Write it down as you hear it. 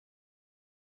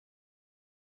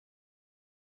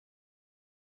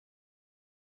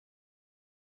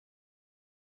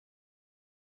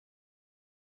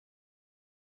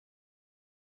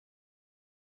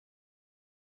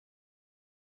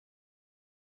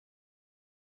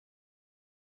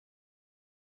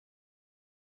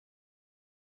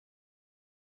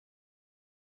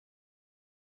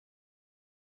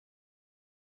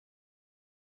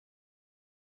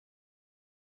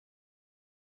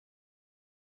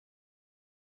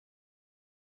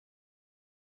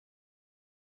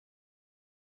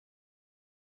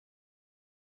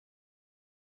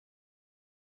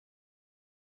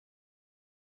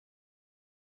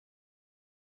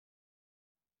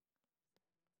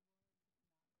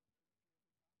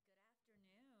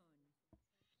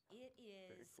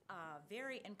It is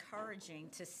very encouraging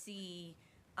to see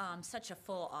such a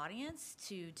full audience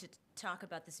to talk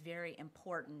about this very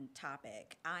important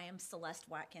topic. I am Celeste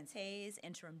Watkins Hayes,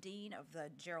 Interim Dean of the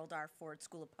Gerald R. Ford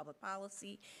School of Public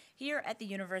Policy here at the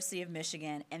University of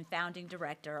Michigan and founding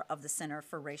director of the Center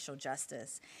for Racial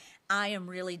Justice. I am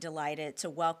really delighted to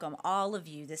welcome all of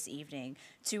you this evening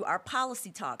to our policy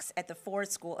talks at the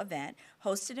Ford School event,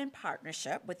 hosted in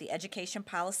partnership with the Education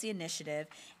Policy Initiative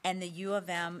and the U of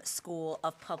M School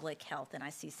of Public Health. And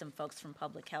I see some folks from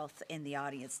Public Health in the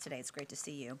audience today. It's great to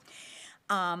see you.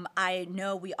 I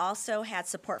know we also had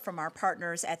support from our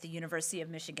partners at the University of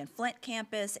Michigan Flint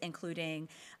campus, including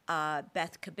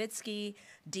Beth Kubitsky,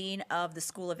 Dean of the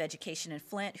School of Education in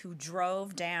Flint, who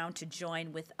drove down to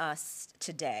join with us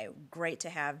today. Great to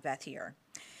have Beth here.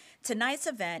 Tonight's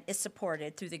event is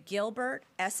supported through the Gilbert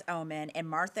S. Omen and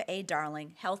Martha A.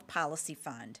 Darling Health Policy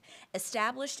Fund,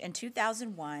 established in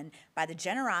 2001 by the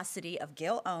generosity of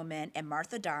Gil Omen and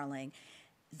Martha Darling.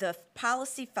 The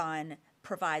Policy Fund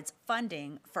provides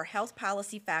funding for health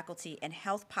policy faculty and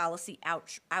health policy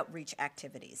outreach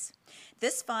activities.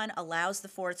 This fund allows the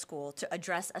Ford School to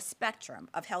address a spectrum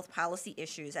of health policy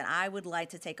issues, and I would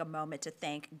like to take a moment to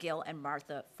thank Gil and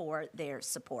Martha for their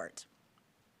support.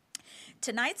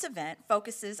 Tonight's event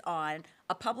focuses on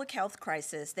a public health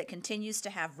crisis that continues to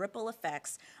have ripple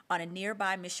effects on a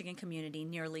nearby Michigan community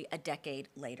nearly a decade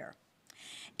later.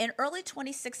 In early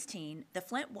 2016, the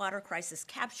Flint Water Crisis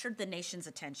captured the nation's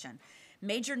attention.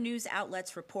 Major news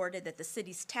outlets reported that the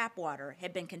city's tap water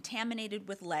had been contaminated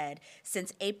with lead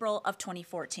since April of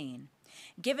 2014.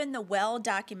 Given the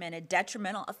well-documented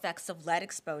detrimental effects of lead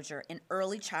exposure in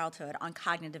early childhood on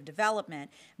cognitive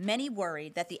development, many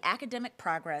worried that the academic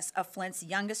progress of Flint's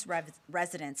youngest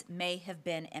residents may have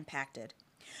been impacted.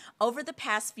 Over the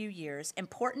past few years,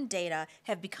 important data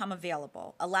have become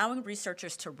available, allowing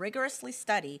researchers to rigorously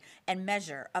study and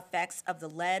measure effects of the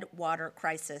lead water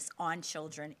crisis on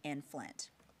children in Flint.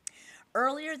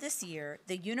 Earlier this year,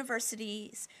 the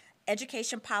university's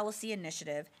Education Policy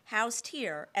Initiative, housed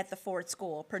here at the Ford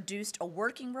School, produced a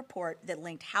working report that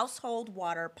linked household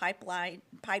water pipe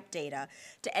data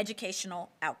to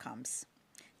educational outcomes.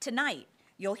 Tonight,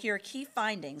 you'll hear key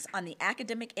findings on the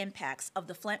academic impacts of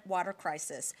the Flint water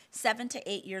crisis 7 to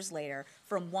 8 years later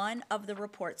from one of the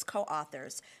report's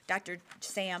co-authors, Dr.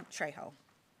 Sam Trejo.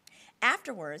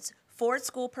 Afterwards, Ford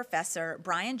School professor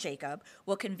Brian Jacob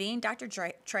will convene Dr.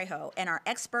 Trejo and our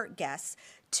expert guests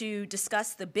to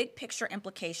discuss the big picture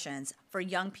implications for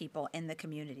young people in the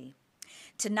community.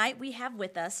 Tonight we have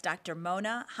with us Dr.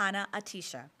 Mona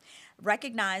Hanna-Attisha,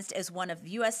 recognized as one of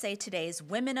USA Today's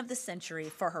Women of the Century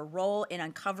for her role in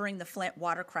uncovering the Flint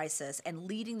water crisis and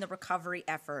leading the recovery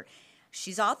effort.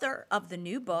 She's author of the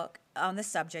new book on the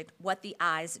subject, What the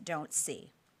Eyes Don't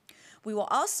See. We will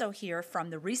also hear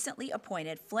from the recently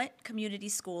appointed Flint Community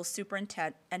Schools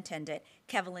Superintendent,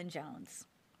 Kevin Jones.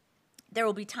 There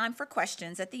will be time for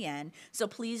questions at the end, so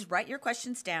please write your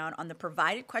questions down on the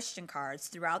provided question cards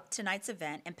throughout tonight's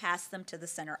event and pass them to the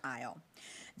center aisle.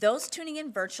 Those tuning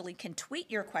in virtually can tweet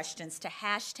your questions to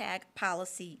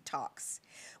 #PolicyTalks.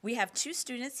 We have two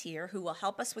students here who will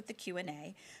help us with the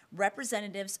Q&A,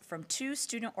 representatives from two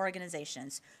student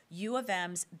organizations, U of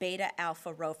M's Beta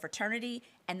Alpha Rho Fraternity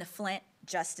and the Flint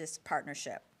Justice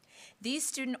Partnership. These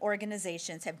student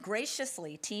organizations have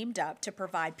graciously teamed up to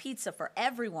provide pizza for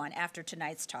everyone after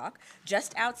tonight's talk,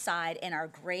 just outside in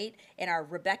our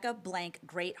Rebecca Blank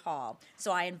Great Hall.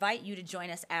 So I invite you to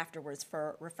join us afterwards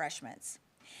for refreshments.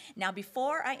 Now,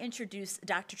 before I introduce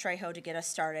Dr. Trejo to get us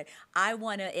started, I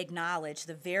want to acknowledge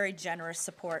the very generous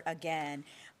support again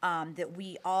that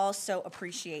we all so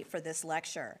appreciate for this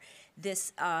lecture.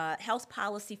 This Health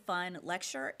Policy Fund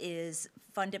lecture is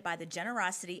funded by the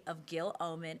generosity of Gil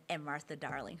Omen and Martha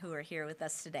Darling, who are here with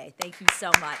us today. Thank you so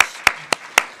much.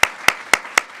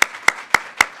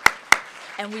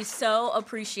 And we so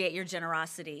appreciate your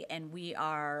generosity, and we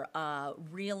are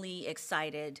really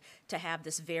excited to have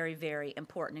this very, very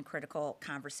important and critical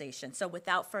conversation. So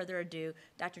without further ado,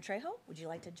 Dr. Trejo, would you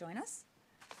like to join us?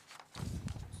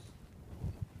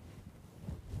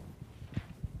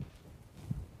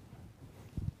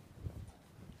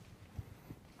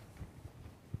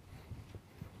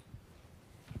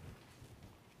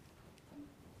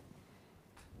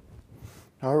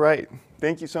 All right,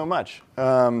 thank you so much.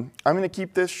 I'm going to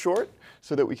keep this short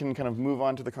so that we can kind of move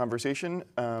on to the conversation.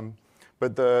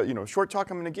 But the short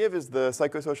talk I'm going to give is the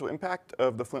psychosocial impact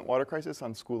of the Flint water crisis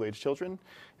on school-age children.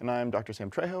 And I'm Dr. Sam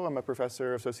Trejo. I'm a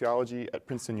professor of sociology at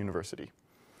Princeton University.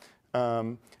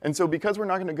 And so because we're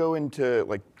not going to go into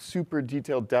like super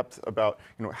detailed depth about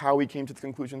how we came to the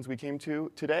conclusions we came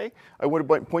to today, I would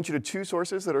point you to two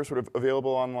sources that are sort of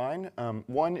available online.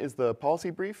 One is the policy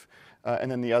brief, and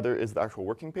then the other is the actual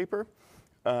working paper.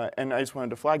 And I just wanted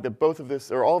to flag that both of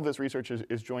this, or all of this research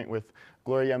is joint with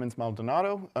Gloria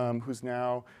Emmons-Maldonado, who's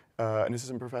now an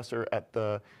assistant professor at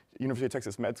the University of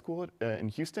Texas Med School in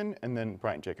Houston, and then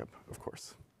Brian Jacob, of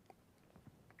course.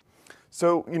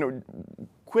 So,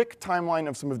 quick timeline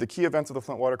of some of the key events of the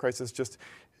Flint water crisis, just,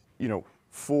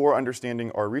 for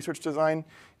understanding our research design.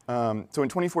 So in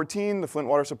 2014, the Flint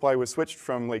water supply was switched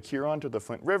from Lake Huron to the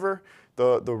Flint River.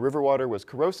 The river water was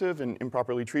corrosive and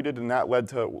improperly treated, and that led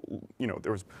to,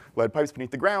 there was lead pipes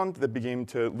beneath the ground that began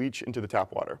to leach into the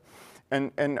tap water.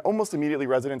 And almost immediately,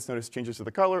 residents noticed changes to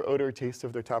the color, odor, taste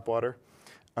of their tap water.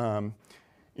 A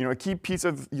key piece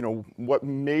of, what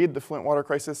made the Flint water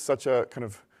crisis such a kind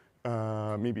of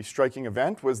maybe striking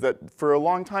event was that for a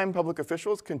long time, public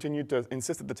officials continued to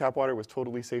insist that the tap water was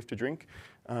totally safe to drink.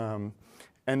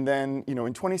 And then, in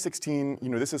 2016,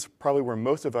 this is probably where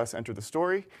most of us enter the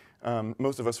story.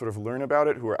 Most of us sort of learn about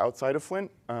it who are outside of Flint.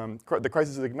 The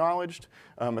crisis is acknowledged.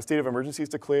 A state of emergency is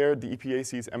declared. The EPA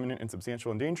sees imminent and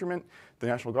substantial endangerment. The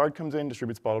National Guard comes in,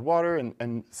 distributes bottled water,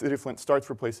 and City of Flint starts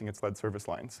replacing its lead service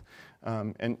lines.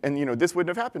 And this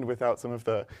wouldn't have happened without some of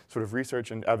the sort of research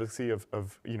and advocacy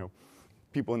of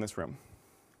people in this room.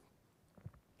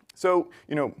 So,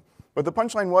 but the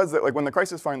punchline was that when the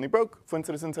crisis finally broke, Flint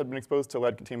citizens had been exposed to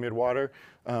lead-contaminated water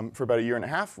for about a year and a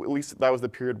half. At least that was the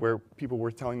period where people were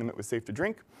telling them it was safe to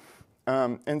drink.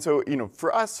 And so,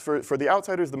 for us, for the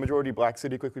outsiders, the majority black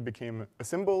city quickly became a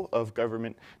symbol of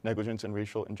government negligence and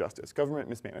racial injustice, government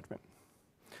mismanagement.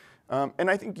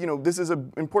 And I think, this is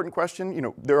an important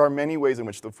question. There are many ways in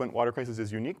which the Flint water crisis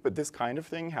is unique, but this kind of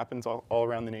thing happens all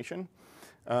around the nation.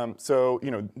 So,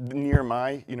 near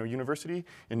my, university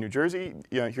in New Jersey,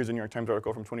 here's a New York Times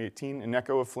article from 2018, an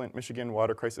echo of Flint, Michigan,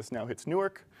 water crisis now hits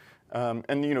Newark. And,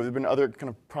 there have been other kind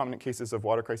of prominent cases of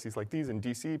water crises like these in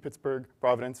DC, Pittsburgh,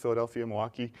 Providence, Philadelphia,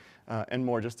 Milwaukee, and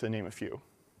more, just to name a few.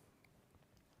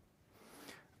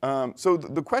 So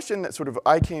the question that sort of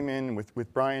I came in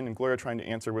with Brian and Gloria trying to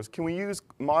answer was, can we use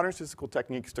modern statistical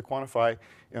techniques to quantify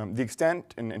the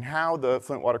extent and how the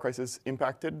Flint water crisis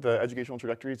impacted the educational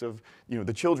trajectories of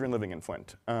the children living in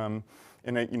Flint?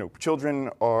 Children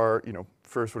are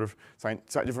for sort of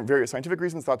different various scientific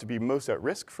reasons thought to be most at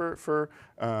risk for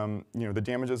the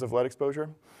damages of lead exposure.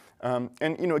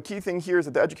 And a key thing here is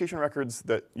that the education records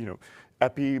that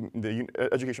EPI, the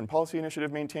Education Policy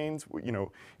Initiative, maintains,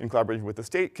 in collaboration with the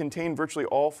state, contain virtually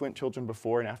all Flint children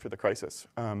before and after the crisis.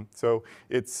 So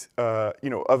it's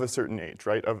of a certain age,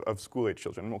 right, of school-age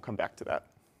children, and we'll come back to that.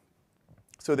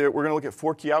 So we're going to look at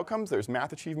 4 key outcomes. There's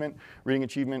math achievement, reading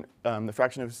achievement, the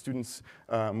fraction of students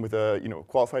with a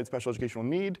qualified special educational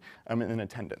need, and then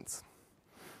attendance.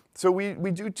 So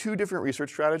we do 2 different research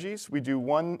strategies. We do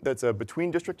one that's a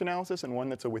between district analysis and one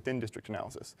that's a within district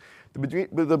analysis.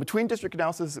 The between district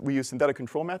analysis, we use synthetic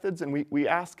control methods, and we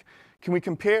ask, can we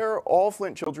compare all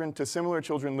Flint children to similar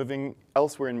children living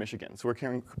elsewhere in Michigan? So we're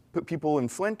comparing people in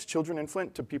Flint, children in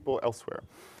Flint, to people elsewhere.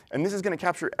 And this is going to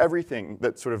capture everything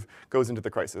that sort of goes into the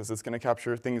crisis. It's going to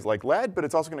capture things like lead, but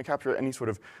it's also going to capture any sort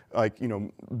of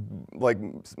like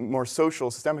more social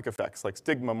systemic effects like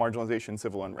stigma, marginalization,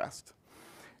 civil unrest.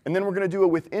 And then we're going to do a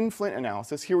within Flint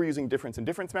analysis. Here we're using difference in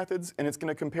difference methods, and it's going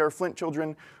to compare Flint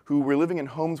children who were living in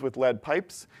homes with lead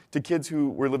pipes to kids who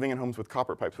were living in homes with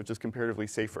copper pipes, which is comparatively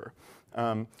safer.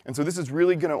 And so this is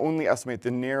really going to only estimate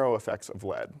the narrow effects of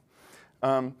lead.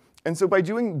 And so by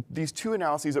doing these 2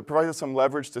 analyses, it provides us some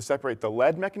leverage to separate the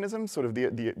lead mechanism, sort of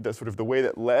the way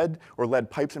that lead, or lead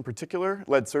pipes in particular,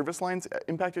 lead service lines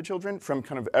impacted children, from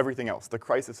kind of everything else, the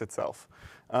crisis itself.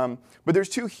 But there's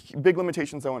 2 big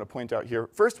limitations I want to point out here.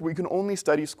 First, we can only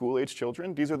study school-age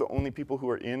children. These are the only people who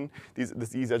are in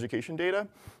these education data.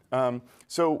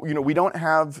 So we don't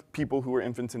have people who were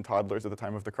infants and toddlers at the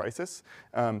time of the crisis.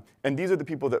 And these are the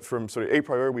people that from sort of a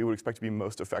priori we would expect to be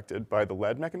most affected by the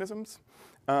lead mechanisms.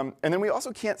 And then we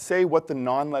also can't say what the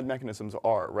non-lead mechanisms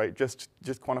are, right? Just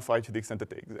quantify to the extent that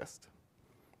they exist.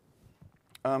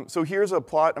 So here's a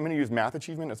plot. I'm going to use math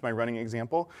achievement as my running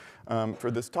example for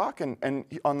this talk. And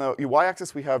on the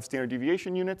y-axis, we have standard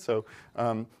deviation units. So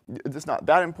it's not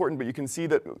that important, but you can see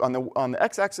that on the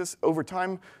x-axis, over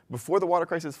time, before the water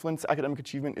crisis, Flint's academic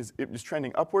achievement is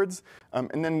trending upwards.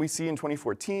 And then we see in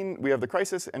 2014, we have the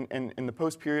crisis, and in the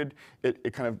post period,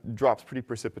 it kind of drops pretty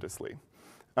precipitously.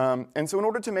 And so in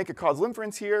order to make a causal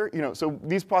inference here, so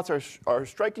these plots are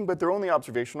striking, but they're only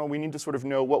observational. We need to sort of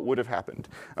know what would have happened.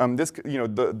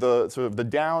 The sort of the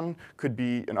down could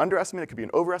be an underestimate, it could be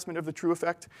an overestimate of the true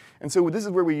effect. And so this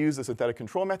is where we use the synthetic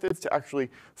control methods to actually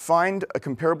find a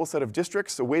comparable set of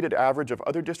districts, a weighted average of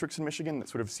other districts in Michigan that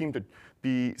sort of seem to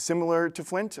be similar to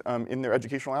Flint in their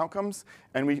educational outcomes,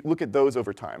 and we look at those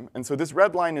over time. And so this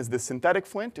red line is the synthetic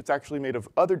Flint. It's actually made of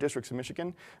other districts in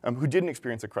Michigan who didn't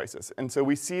experience a crisis. And so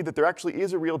we see that there actually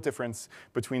is a real difference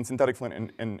between synthetic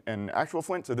Flint and actual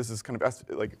Flint. So this is kind of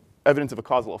like evidence of a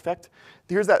causal effect.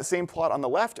 Here's that same plot on the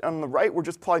left. And on the right, we're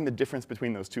just plotting the difference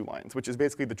between those two lines, which is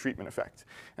basically the treatment effect.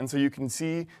 And so you can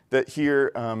see that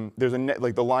here, there's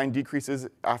like the line decreases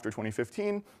after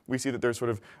 2015. We see that there's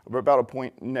sort of about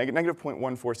a negative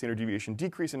 0.14 standard deviation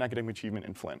decrease in academic achievement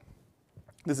in Flint.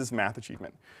 This is math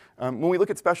achievement. When we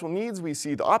look at special needs, we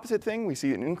see the opposite thing. We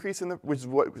see an increase in which is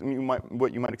what you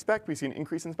might expect. We see an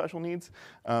increase in special needs,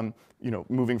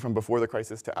 moving from before the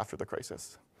crisis to after the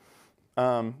crisis.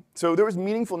 So there was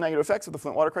meaningful negative effects of the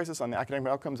Flint Water Crisis on the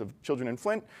academic outcomes of children in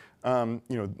Flint. The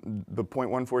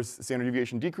 0.14 standard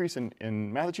deviation decrease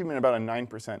in math achievement, and about a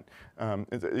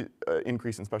 9%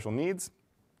 increase in special needs.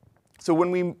 So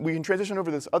when we can transition over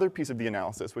to this other piece of the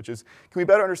analysis, which is, can we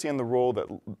better understand the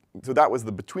role so that was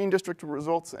the between district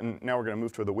results, and now we're going to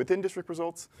move to the within district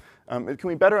results. Can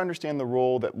we better understand the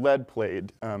role that lead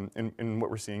played in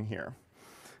what we're seeing here?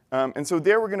 And so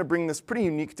there we're going to bring this pretty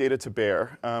unique data to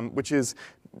bear, which is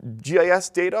GIS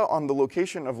data on the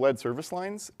location of lead service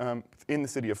lines in the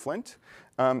city of Flint.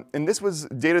 And this was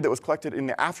data that was collected in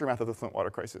the aftermath of the Flint Water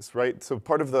Crisis, right? So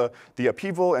part of the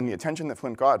upheaval and the attention that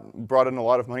Flint got brought in a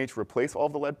lot of money to replace all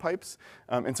of the lead pipes.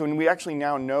 And so when we actually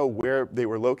now know where they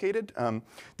were located,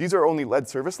 these are only lead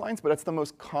service lines, but that's the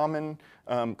most common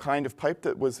kind of pipe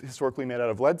that was historically made out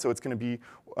of lead. So it's going to be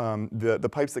the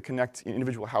pipes that connect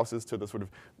individual houses to the sort of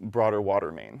broader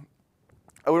water main.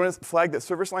 I want to flag that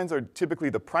service lines are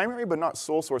typically the primary but not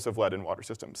sole source of lead in water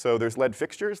systems. So there's lead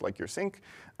fixtures like your sink.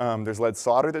 There's lead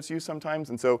solder that's used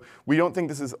sometimes. And so we don't think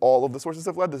this is all of the sources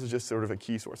of lead. This is just sort of a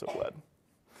key source of lead.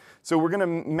 So we're going to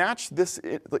match this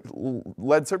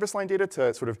lead service line data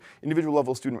to sort of individual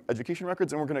level student education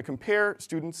records, and we're going to compare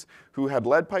students who had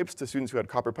lead pipes to students who had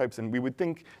copper pipes. And we would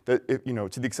think that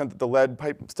to the extent that the lead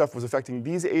pipe stuff was affecting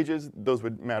these ages, those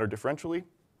would matter differentially.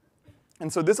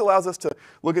 And so this allows us to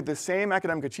look at the same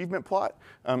academic achievement plot.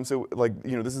 This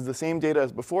is the same data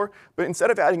as before, but instead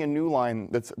of adding a new line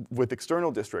that's with external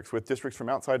districts, with districts from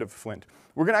outside of Flint,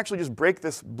 we're going to actually just break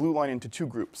this blue line into two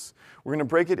groups. We're going to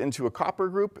break it into a copper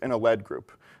group and a lead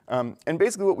group. And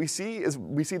basically what we see is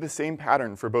we see the same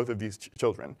pattern for both of these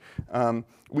children.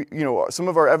 Some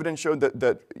of our evidence showed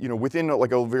that within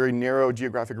like a very narrow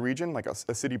geographic region, like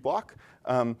a city block,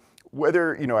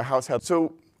 whether a house had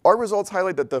our results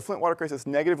highlight that the Flint Water Crisis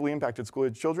negatively impacted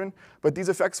school-age children, but these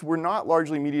effects were not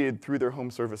largely mediated through their home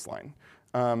service line.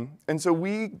 And so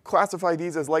we classify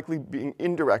these as likely being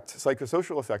indirect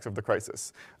psychosocial effects of the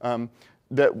crisis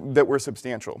that were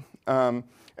substantial.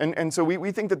 And so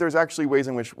we think that there's actually ways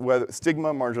in which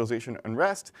stigma, marginalization,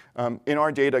 unrest in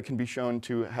our data can be shown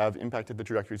to have impacted the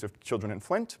trajectories of children in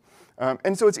Flint.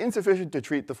 And so it's insufficient to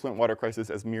treat the Flint Water Crisis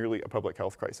as merely a public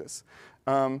health crisis.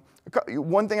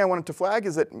 One thing I wanted to flag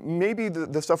is that maybe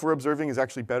the stuff we're observing is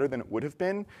actually better than it would have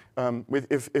been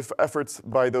if efforts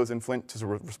by those in Flint to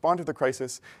sort of respond to the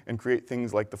crisis and create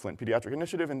things like the Flint Pediatric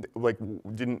Initiative and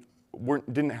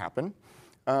didn't happen.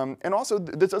 And also,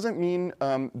 this doesn't mean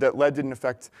that lead didn't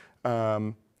affect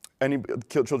any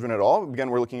children at all.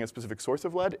 Again, we're looking at a specific source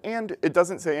of lead, and it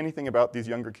doesn't say anything about these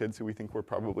younger kids who we think were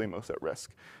probably most at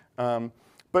risk.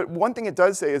 But one thing it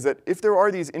does say is that if there are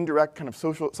these indirect kind of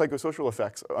psychosocial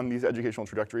effects on these educational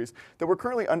trajectories, that we're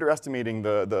currently underestimating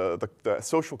the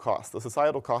social cost, the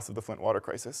societal cost of the Flint Water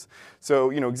Crisis. So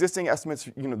existing estimates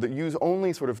that use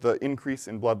only sort of the increase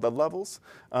in blood lead levels,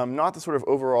 not the sort of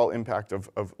overall impact of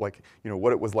what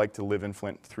it was like to live in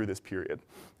Flint through this period.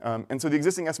 And so the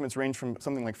existing estimates range from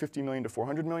something like 50 million to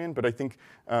 400 million, but I think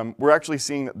we're actually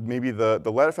seeing that maybe the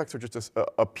lead effects are just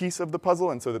a piece of the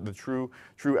puzzle, and so that the true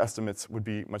estimates would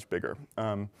be much bigger.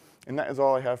 And that is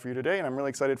all I have for you today, and I'm really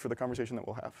excited for the conversation that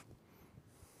we'll have.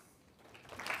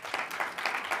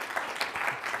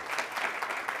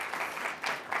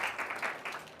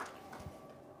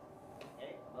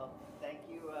 Okay, well, thank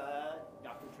you,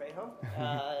 Dr. Trejo.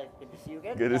 Good to see you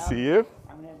again. Good to see you.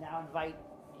 I'm going to now invite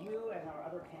you and our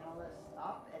other panelists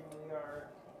up, and we are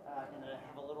going to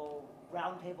have a little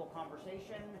roundtable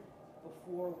conversation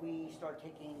before we start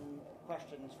taking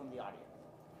questions from the audience.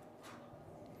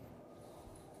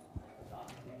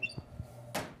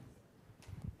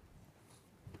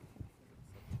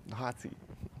 The hot seat.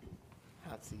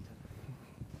 hot seat.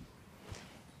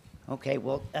 Okay,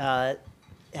 well,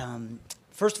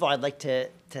 first of all, I'd like to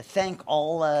thank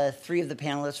all three of the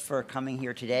panelists for coming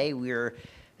here today. We're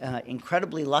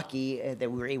incredibly lucky that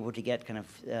we were able to get kind of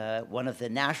one of the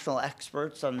national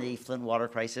experts on the Flint Water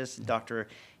Crisis, Dr.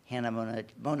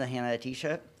 Mona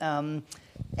Hanna-Attisha, and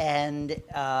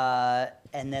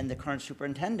then the current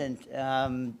superintendent,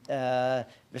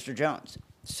 Mr. Jones.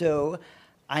 So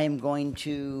I am going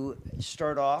to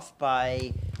start off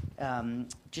by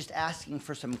just asking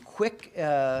for some quick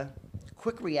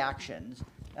reactions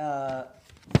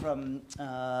from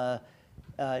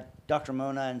Dr.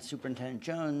 Mona and Superintendent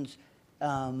Jones.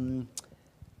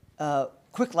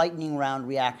 Quick lightning round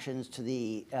reactions to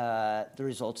the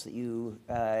results that you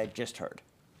just heard.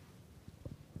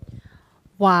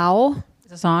 Wow. Is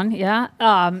this on? Yeah.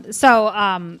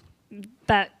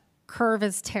 That curve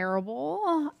is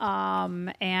terrible.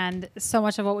 And so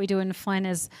much of what we do in Flint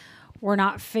is we're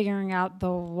not figuring out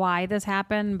the why this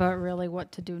happened, but really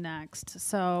what to do next.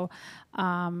 So,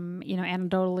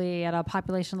 anecdotally at a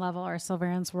population level, our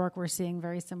surveillance work, we're seeing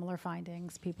very similar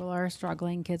findings. People are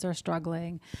struggling, kids are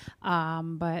struggling,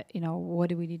 but what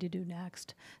do we need to do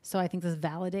next? So I think this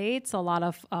validates a lot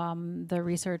of the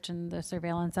research and the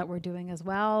surveillance that we're doing as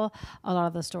well, a lot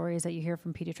of the stories that you hear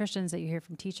from pediatricians, that you hear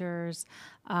from teachers,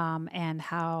 and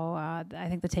how I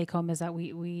think the take home is that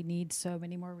we need so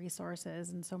many more resources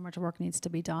and so much work needs to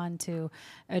be done to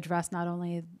address not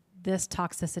only this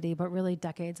toxicity, but really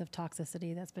decades of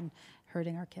toxicity that's been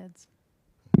hurting our kids.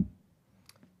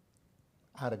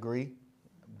 I'd agree,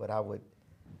 but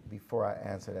before I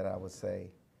answer that, I would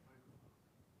say,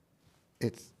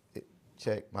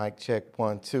 check, mic check,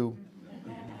 1, 2.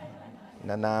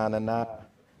 Na.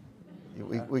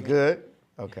 We good?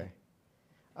 Okay.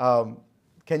 Can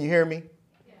you hear me?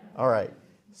 Yeah. All right.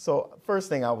 So first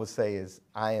thing I would say is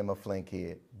I am a Flint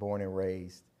kid, born and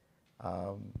raised,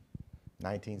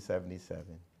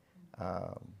 1977.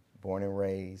 Born and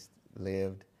raised,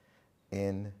 lived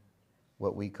in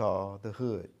what we call the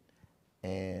hood.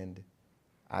 And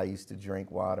I used to drink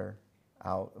water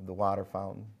out of the water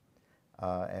fountain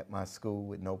at my school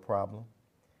with no problem.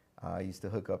 I used to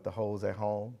hook up the hose at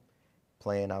home,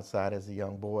 playing outside as a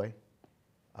young boy.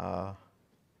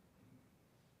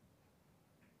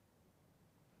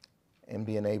 And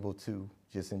being able to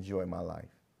just enjoy my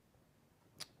life.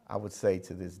 I would say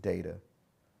to this data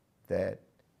that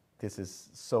this is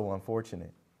so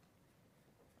unfortunate.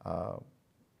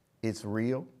 It's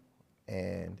real,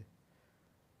 and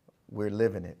we're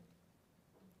living it.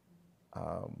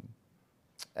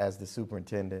 As the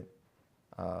superintendent,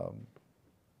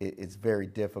 it's very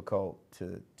difficult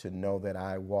to know that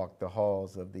I walked the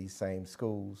halls of these same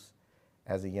schools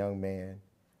as a young man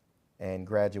and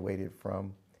graduated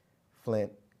from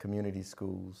Flint Community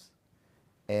Schools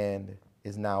and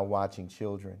is now watching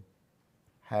children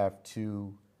have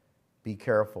to be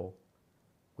careful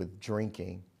with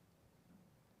drinking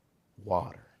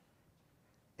water.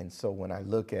 And so when I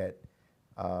look at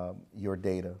your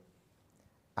data,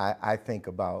 I think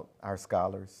about our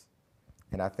scholars,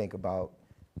 and I think about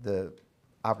the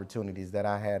opportunities that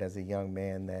I had as a young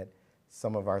man that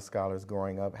some of our scholars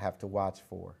growing up have to watch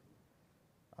for.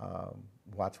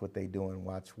 Watch what they do and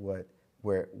watch what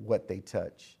they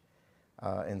touch.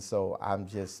 And so I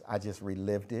just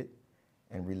relived it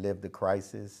and relived the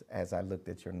crisis as I looked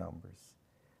at your numbers.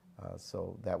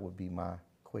 So that would be my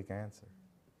quick answer.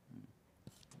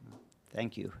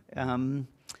 Thank you.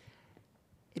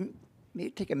 Maybe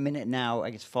take a minute now,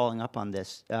 I guess, following up on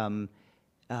this.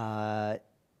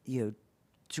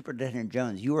 Superintendent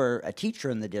Jones, you were a teacher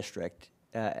in the district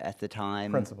at the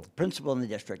time. Principal in the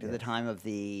district at the time of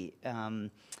the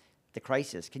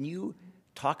crisis. Can you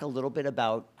talk a little bit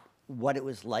about what it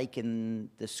was like in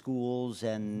the schools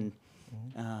and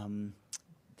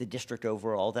the district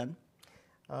overall then?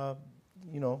 I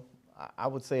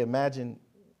would say imagine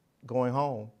going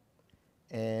home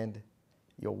and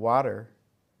your water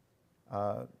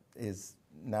is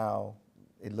now,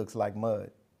 it looks like mud.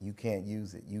 You can't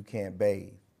use it. You can't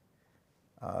bathe.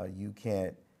 You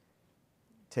can't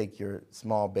take your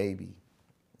small baby,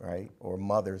 right? Or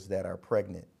mothers that are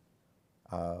pregnant.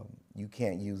 You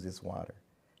can't use this water.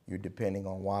 You're depending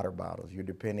on water bottles. You're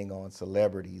depending on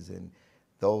celebrities and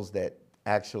those that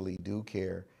actually do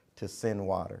care to send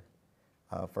water.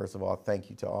 First of all, thank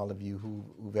you to all of you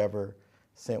who've ever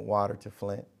sent water to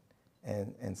Flint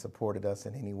and supported us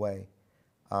in any way.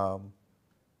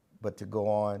 But to go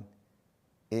on,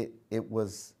 it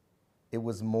was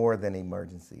more than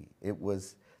emergency. It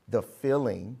was, the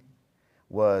feeling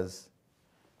was,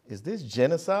 is this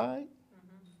genocide?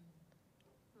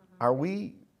 Are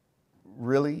we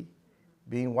really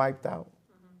being wiped out?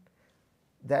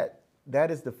 that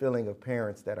is the feeling of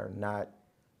parents that are not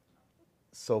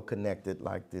so connected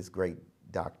like this great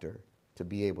doctor to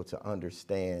be able to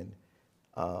understand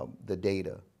the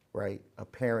data, right? A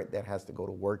parent that has to go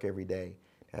to work every day,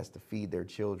 has to feed their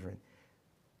children.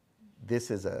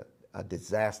 This is a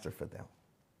disaster for them,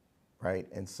 right?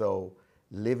 And so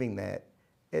living that,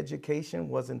 education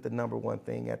wasn't the number one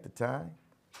thing at the time.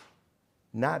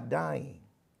 Not dying,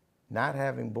 not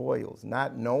having boils,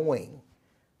 not knowing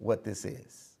what this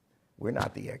is. We're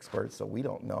not the experts, so we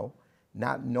don't know.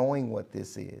 Not knowing what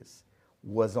this is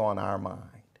was on our mind.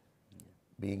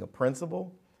 Being a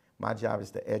principal, my job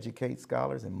is to educate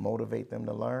scholars and motivate them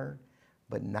to learn.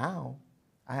 But now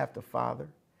I have to father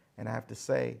and I have to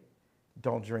say,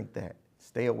 don't drink that.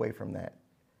 Stay away from that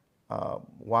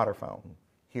water fountain.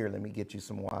 Here, let me get you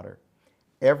some water.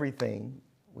 Everything,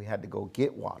 we had to go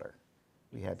get water.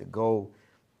 We had to go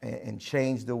and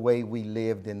change the way we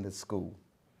lived in the school.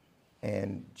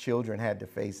 And children had to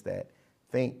face that.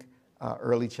 Think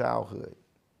early childhood.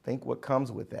 Think what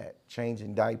comes with that.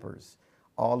 Changing diapers,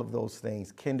 all of those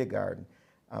things. Kindergarten,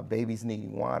 babies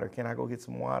needing water. Can I go get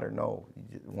some water? No,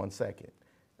 1 second.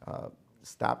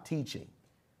 Stop teaching.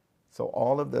 So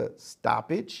all of the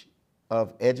stoppage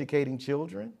of educating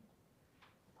children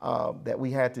that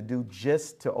we had to do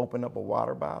just to open up a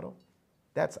water bottle,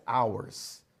 that's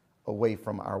hours away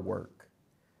from our work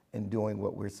and doing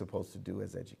what we're supposed to do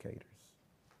as educators.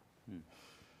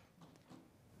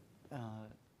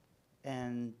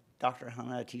 And Dr.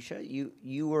 Hanna-Attisha,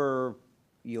 you were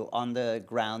on the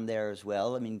ground there as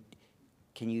well. I mean,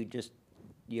 can you just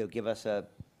give us a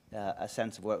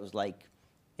sense of what it was like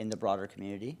in the broader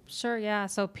community? Sure, yeah.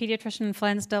 So pediatrician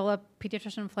Flynn, still a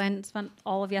pediatrician Flynn, spent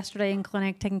all of yesterday in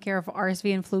clinic taking care of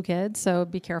RSV and flu kids. So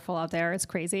be careful out there. It's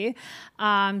crazy.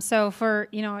 So for,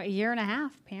 a year and a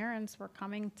half, parents were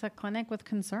coming to clinic with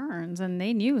concerns and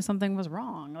they knew something was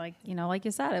wrong. Like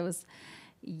you said, it was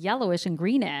yellowish and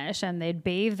greenish, and they'd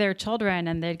bathe their children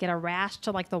and they'd get a rash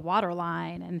to like the water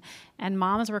line. And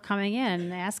moms were coming in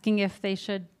and asking if they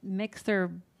should mix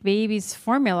their baby's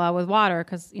formula with water,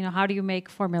 because how do you make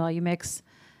formula? You mix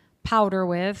powder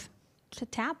with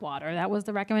tap water. That was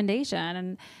the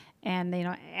recommendation, and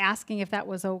asking if that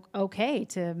was okay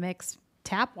to mix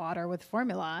tap water with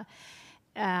formula.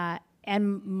 And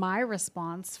my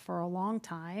response for a long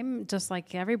time, just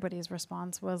like everybody's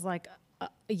response, was like,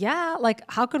 yeah, like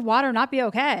how could water not be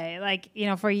okay? Like,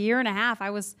 for a year and a half, I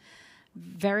was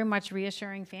very much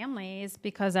reassuring families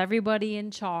because everybody in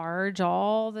charge,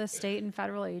 all the state and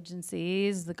federal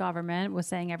agencies, the government was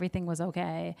saying everything was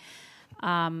okay.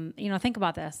 Think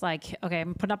about this. Like, okay,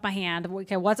 I'm putting up my hand.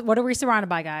 Okay, what are we surrounded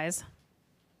by, guys?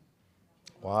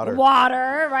 Water,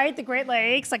 right? The Great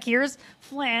Lakes. Like here's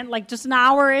Flint, like just an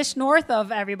hour-ish north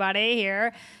of everybody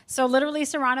here. So literally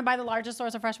surrounded by the largest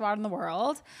source of fresh water in the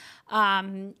world.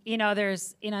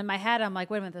 There's, in my head, I'm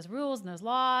like, wait a minute, there's rules and there's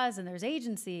laws and there's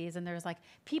agencies and there's like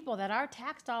people that our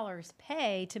tax dollars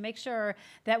pay to make sure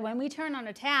that when we turn on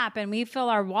a tap and we fill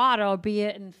our water, be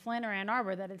it in Flint or Ann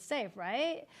Arbor, that it's safe,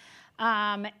 right?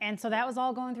 And so that was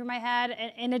all going through my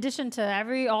head, in addition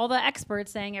to all the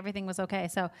experts saying everything was okay.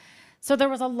 So there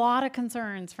was a lot of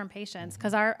concerns from patients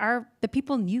because the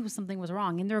people knew something was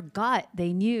wrong. In their gut,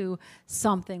 they knew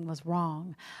something was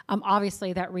wrong.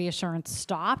 Obviously, that reassurance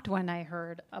stopped when I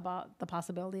heard about the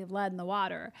possibility of lead in the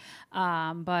water.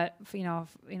 But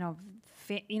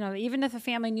even if a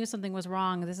family knew something was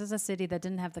wrong, this is a city that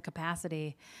didn't have the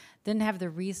capacity, didn't have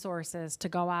the resources to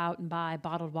go out and buy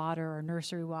bottled water or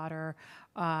nursery water.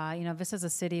 This is a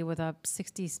city with a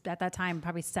 60, at that time,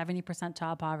 probably 70%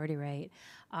 child poverty rate.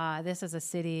 This is a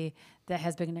city that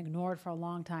has been ignored for a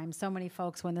long time. So many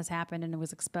folks, when this happened and it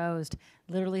was exposed,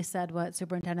 literally said what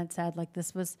superintendent said, like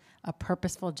this was a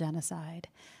purposeful genocide.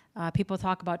 People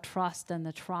talk about trust and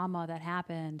the trauma that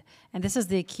happened. And this is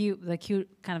the acute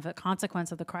kind of a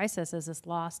consequence of the crisis, is this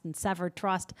lost and severed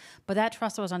trust. But that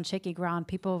trust was on shaky ground.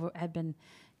 People had been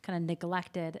kind of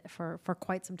neglected for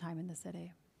quite some time in the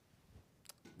city.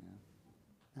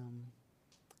 Yeah.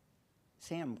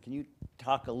 Sam, can you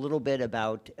talk a little bit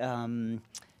about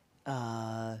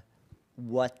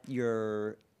what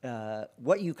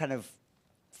you kind of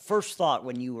first thought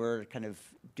when you were kind of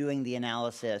doing the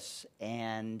analysis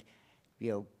and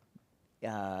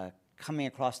coming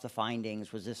across the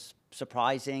findings? Was this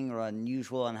surprising or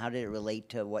unusual, and how did it relate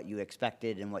to what you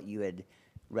expected and what you had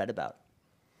read about?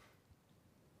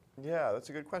 Yeah, that's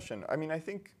a good question. I mean, I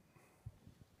think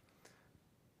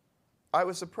I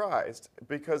was surprised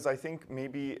because I think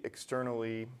maybe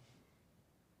externally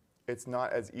it's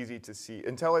not as easy to see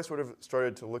until I sort of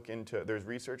started to look into, there's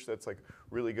research that's like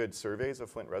really good surveys of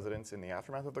Flint residents in the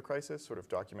aftermath of the crisis, sort of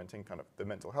documenting kind of the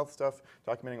mental health stuff,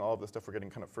 documenting all of the stuff we're getting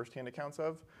kind of firsthand accounts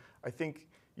of. I think,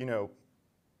 you know,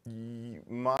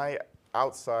 my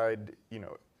outside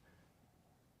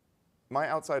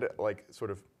like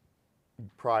sort of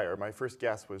prior, my first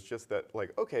guess was just that,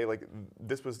 like, okay, like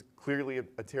this was clearly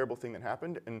a terrible thing that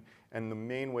happened, and the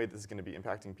main way this is going to be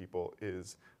impacting people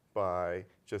is by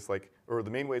just like, or the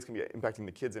main way it's going to be impacting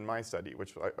the kids in my study,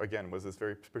 which again was this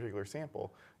very particular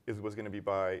sample, was going to be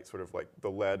by sort of like the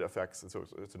lead effects. So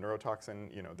it's a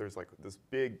neurotoxin. You know, there's like this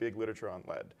big literature on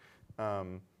lead,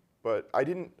 but I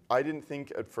didn't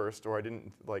think at first, or I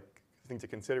didn't like think to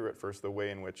consider at first the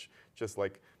way in which just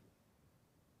like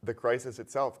the crisis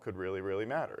itself could really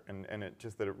matter, and it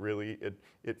just that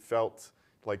it felt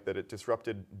like that it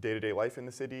disrupted day-to-day life in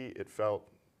the city. It felt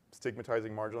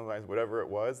stigmatizing, marginalized, whatever it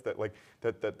was, that like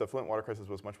that the Flint water crisis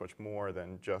was much more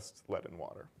than just lead in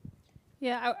water.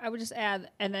 Yeah, I would just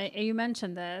add, and you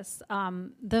mentioned this,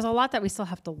 there's a lot that we still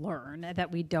have to learn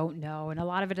that we don't know, and a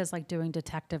lot of it is like doing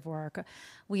detective work.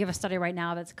 We have a study right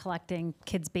now that's collecting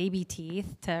kids' baby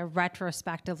teeth to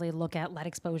retrospectively look at lead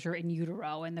exposure in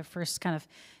utero in the first kind of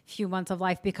few months of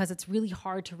life, because it's really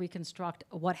hard to reconstruct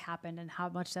what happened and how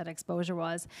much that exposure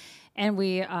was. And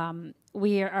we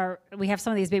have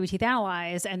some of these baby teeth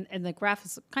analyzed, and the graph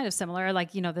is kind of similar.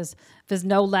 Like, you know, there's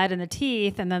no lead in the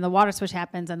teeth, and then the water switch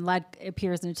happens and lead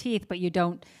appears in the teeth, but you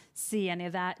don't see any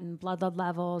of that in blood lead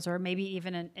levels, or maybe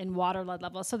even in water lead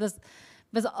levels. So there's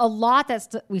a lot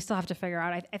that we still have to figure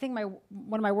out. I think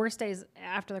one of my worst days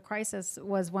after the crisis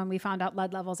was when we found out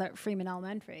lead levels at Freeman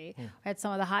Elementary. We had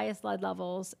some of the highest lead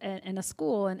levels in a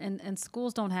school, and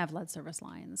schools don't have lead service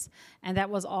lines. And that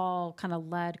was all kind of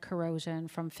lead corrosion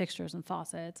from fixtures and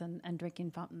faucets and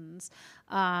drinking fountains.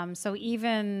 So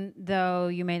even though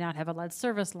you may not have a lead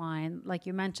service line, like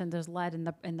you mentioned, there's lead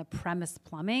in the premise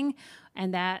plumbing,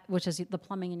 and which is the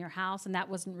plumbing in your house, and that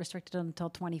wasn't restricted until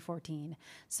 2014.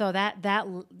 So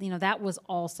that was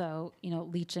also, you know,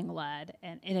 leaching lead,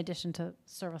 and in addition to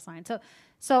service lines.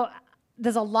 So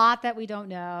there's a lot that we don't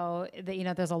know. That, you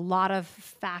know, there's a lot of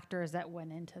factors that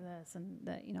went into this, and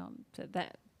that, you know,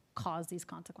 that caused these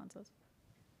consequences.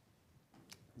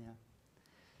 Yeah.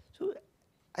 So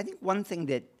I think one thing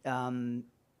that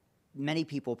many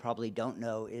people probably don't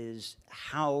know is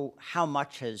how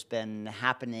much has been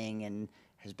happening and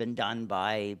has been done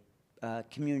by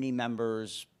community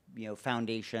members, you know,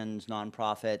 foundations,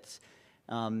 nonprofits,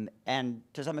 and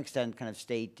to some extent kind of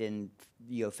state and,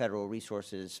 you know, federal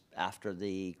resources after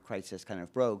the crisis kind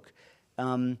of broke.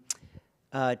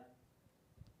 Dr.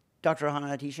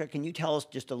 Hanna-Attisha, can you tell us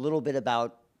just a little bit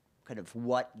about kind of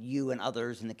what you and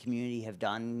others in the community have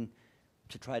done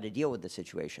to try to deal with the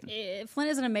situation? Flint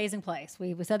is an amazing place.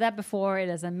 We said that before. It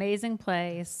is an amazing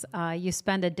place. You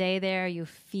spend a day there, you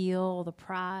feel the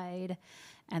pride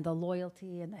and the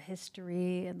loyalty and the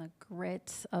history and the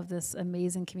grit of this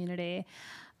amazing community.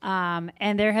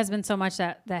 And there has been so much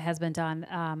that has been done.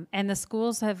 And the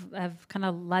schools have kind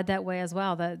of led that way as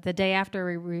well. The day after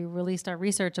we released our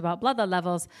research about blood lead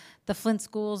levels, the Flint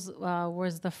schools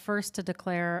was the first to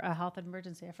declare a health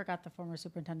emergency. I forgot the former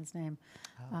superintendent's name.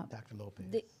 Dr. Lopez.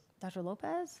 Dr.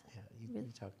 Lopez? Yeah, you're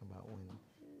talking about when,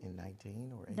 in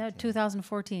 19 or 18? No,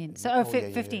 2014. So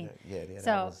 15. Yeah, so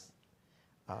that was...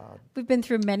 we've been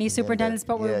through many superintendents,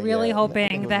 but we're really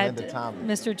hoping that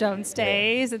Mr. Jones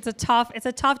stays. Yeah. It's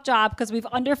a tough job because we've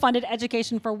underfunded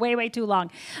education for way too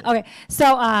long. Okay,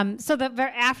 so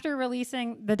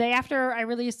the day after I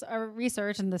released our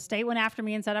research and the state went after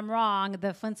me and said I'm wrong,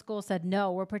 the Flint school said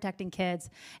no, we're protecting kids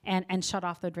and shut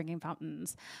off the drinking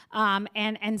fountains.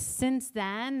 And since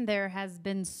then there has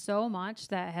been so much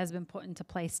that has been put into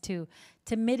place to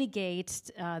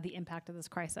mitigate the impact of this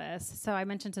crisis. So I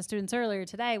mentioned to students earlier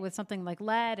today, with something like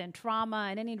lead and trauma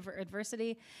and any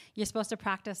adversity, you're supposed to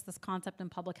practice this concept in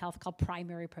public health called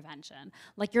primary prevention.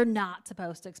 Like, you're not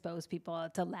supposed to expose people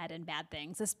to lead and bad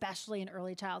things, especially in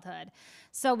early childhood.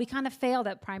 So we kind of failed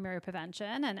at primary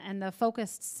prevention, and the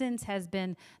focus since has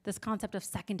been this concept of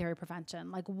secondary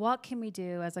prevention. Like, what can we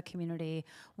do as a community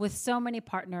with so many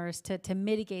partners to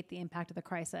mitigate the impact of the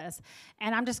crisis?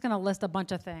 And I'm just going to list a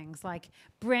bunch of things. Like,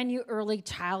 brand new early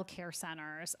child care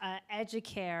centers,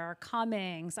 Educare,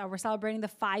 Cummings. We're celebrating the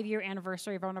 5-year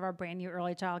anniversary of one of our brand new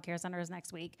early child care centers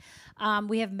next week.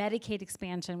 We have Medicaid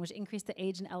expansion, which increased the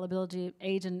age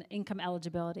and income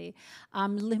eligibility.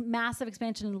 Massive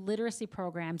expansion in literacy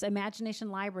programs, Imagination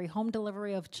Library, home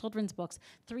delivery of children's books.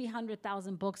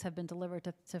 300,000 books have been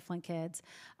delivered to Flint kids.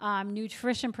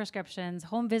 Nutrition prescriptions,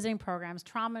 home visiting programs,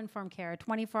 trauma-informed care,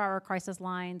 24-hour crisis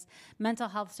lines, mental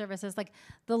health services. Like,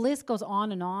 the list goes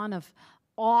on and on of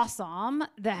awesome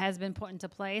that has been put into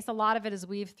place. A lot of it is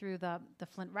weaved through the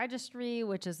Flint Registry,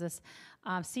 which is this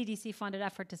CDC-funded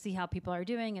effort to see how people are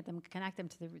doing and connect them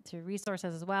to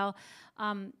resources as well.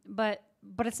 But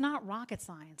it's not rocket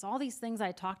science. All these things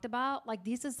I talked about, like,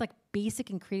 these is like basic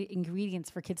ingredients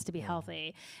for kids to be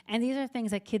healthy. And these are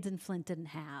things that kids in Flint didn't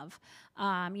have.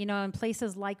 In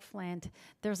places like Flint,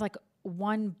 there's like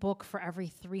one book for every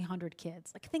 300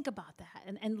 kids. Like, think about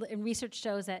that. And research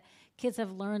shows that kids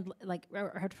have learned,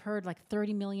 or have heard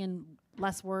 30 million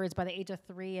less words by the age of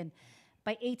 3. And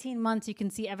by 18 months, you can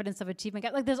see evidence of achievement.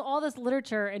 Like, there's all this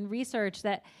literature and research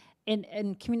that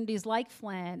in communities like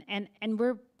Flint, and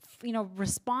we're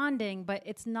responding, but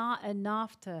it's not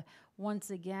enough to, once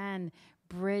again,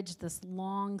 bridge this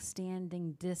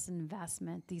long-standing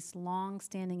disinvestment, these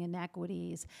long-standing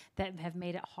inequities that have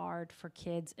made it hard for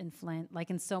kids in Flint, like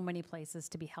in so many places,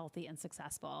 to be healthy and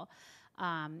successful.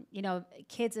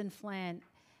 Kids in Flint,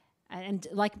 and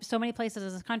like so many places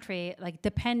in this country, like,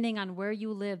 depending on where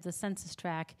you live, the census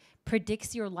tract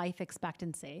predicts your life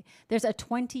expectancy. There's a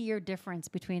 20-year difference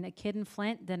between a kid in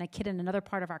Flint than a kid in another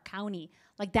part of our county.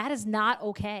 Like, that is not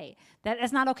okay. That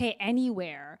is not okay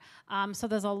anywhere. So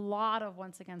there's a lot of,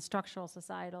 once again, structural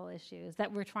societal issues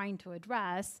that we're trying to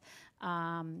address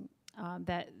that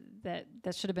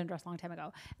should have been addressed a long time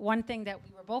ago. One thing that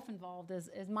we were both involved is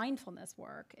mindfulness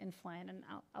work in Flint, and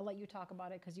I'll let you talk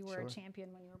about it because you were a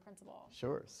champion when you were principal.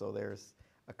 Sure. So there's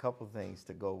a couple things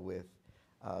to go with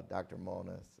Dr.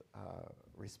 Mona's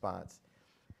response.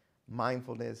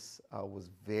 Mindfulness was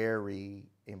very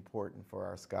important for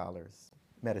our scholars.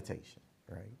 Meditation,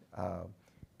 right?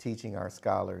 Teaching our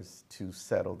scholars to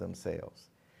settle themselves.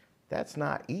 That's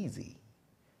not easy.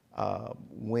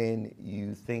 When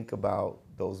you think about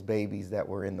those babies that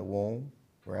were in the womb,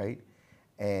 right?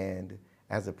 And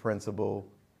as a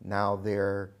principal, now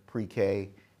they're pre-K,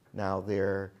 now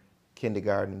they're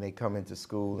kindergarten, they come into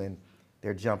school and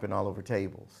they're jumping all over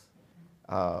tables.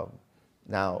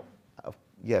 Now,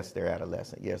 yes, they're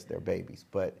adolescent, yes, they're babies,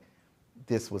 but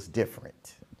this was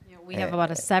different. We have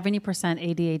about a 70%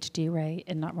 ADHD rate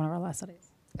in one of our last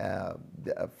studies.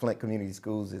 Flint Community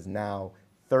Schools is now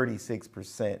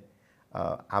 36%.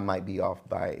 I might be off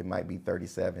by, it might be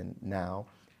 37 now.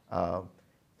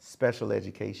 Special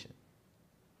education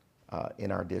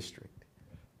in our district.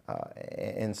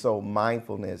 And so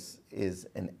mindfulness is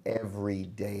an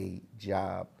everyday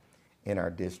job in our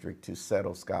district to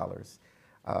settle scholars.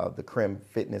 The CRIM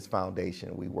Fitness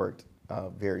Foundation, we worked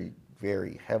very,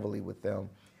 very heavily with them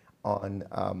on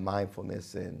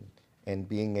mindfulness and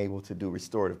being able to do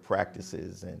restorative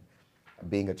practices and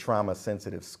being a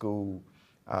trauma-sensitive school.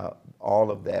 All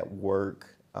of that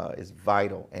work is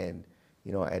vital. And,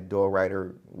 at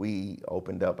Dorrider, we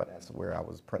opened up, and that's where I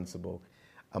was principal,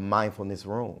 a mindfulness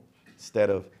room.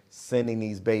 Instead of sending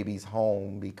these babies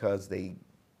home because they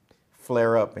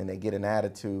flare up and they get an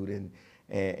attitude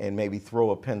and maybe throw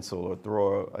a pencil or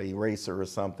throw an eraser or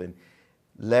something,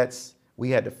 we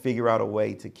had to figure out a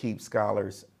way to keep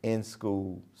scholars in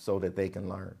school so that they can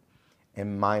learn.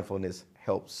 And mindfulness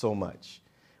helps so much.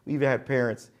 We've had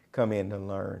parents come in to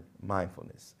learn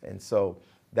mindfulness. And so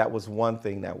that was one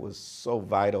thing that was so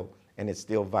vital, and it's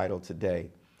still vital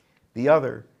today. The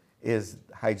other is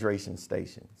hydration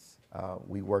stations.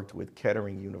 We worked with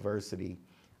Kettering University,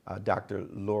 Dr.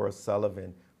 Laura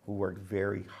Sullivan, who worked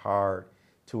very hard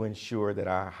to ensure that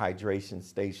our hydration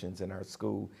stations in our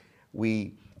school,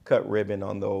 we cut ribbon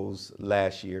on those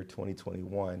last year,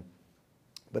 2021.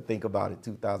 But think about it,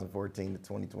 2014 to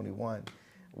 2021,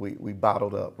 we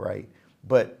bottled up, right?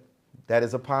 But that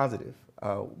is a positive,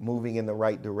 moving in the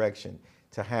right direction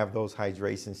to have those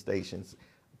hydration stations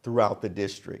throughout the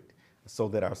district so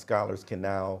that our scholars can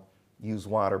now use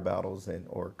water bottles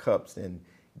or cups and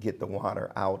get the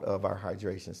water out of our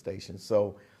hydration stations.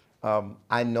 So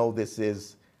I know this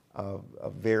is a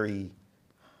very,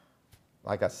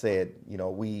 like I said,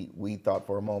 we thought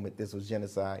for a moment this was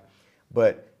genocide,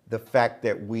 but the fact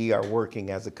that we are working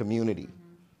as a community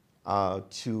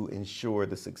to ensure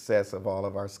the success of all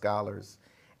of our scholars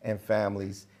and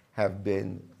families have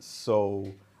been so,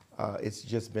 it's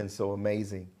just been so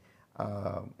amazing.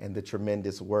 And the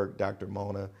tremendous work Dr.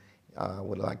 Mona I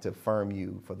would like to affirm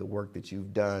you for the work that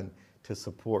you've done to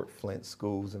support Flint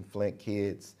schools and Flint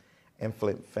kids and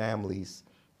Flint families.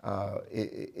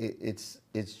 It's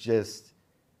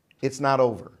not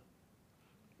over.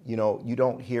 You know, you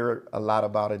don't hear a lot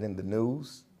about it in the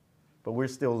news, but we're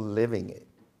still living it.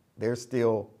 There's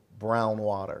still brown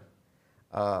water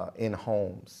in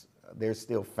homes. There's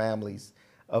still families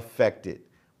affected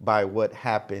by what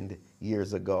happened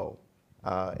years ago.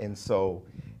 And so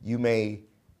you may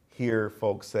hear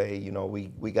folks say, you know,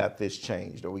 we got this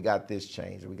changed, or we got this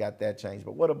changed, or we got that changed.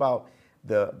 But what about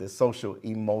the social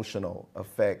emotional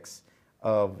effects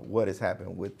of what has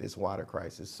happened with this water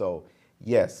crisis? So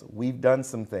yes, we've done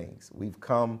some things. We've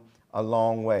come a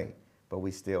long way, but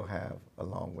we still have a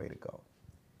long way to go.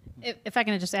 If I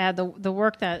can just add, the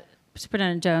work that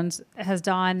Superintendent Jones has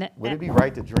done. Would it be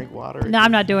right to drink water? No,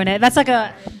 I'm not doing it. That's like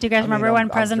a, do you guys remember when I'm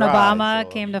President dry, Obama so-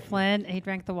 came to Flint? He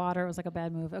drank the water. It was like a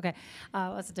bad move. Okay,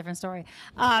 that's a different story.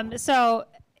 So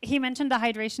he mentioned the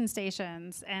hydration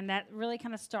stations, and that really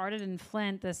kind of started in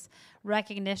Flint, this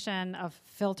recognition of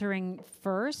filtering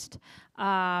first.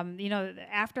 You know,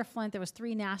 after Flint, there was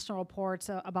 3 national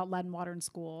reports about lead and water in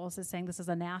schools. It's saying this is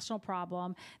a national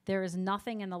problem. There is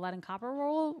nothing in the lead and copper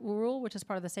rule, which is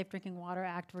part of the Safe Drinking Water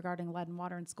Act regarding lead and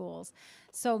water in schools.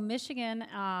 So Michigan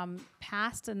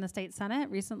passed in the state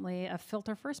Senate recently a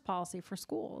filter first policy for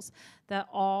schools, that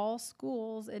all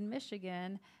schools in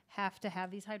Michigan have to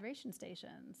have these hydration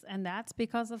stations. And that's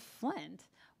because of Flint,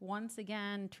 once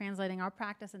again, translating our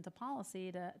practice into policy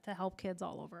to help kids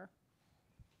all over.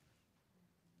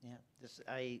 Yeah,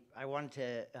 I wanted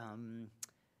to kind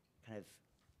of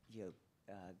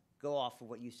go off of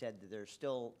what you said, that there's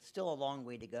still a long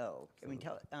way to go. I mean,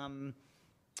 talk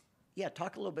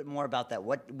a little bit more about that.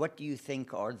 What do you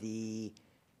think are the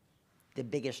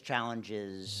biggest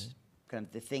challenges, kind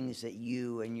of the things that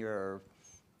you and your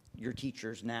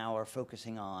teachers now are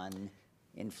focusing on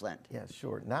in Flint? Yeah,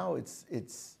 sure. Now it's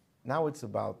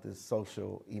about the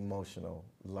social emotional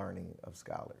learning of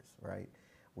scholars, right?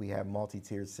 We have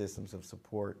multi-tiered systems of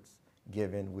supports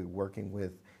given. We're working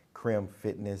with CRIM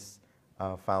Fitness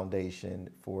Foundation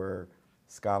for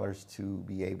scholars to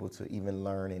be able to even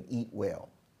learn and eat well.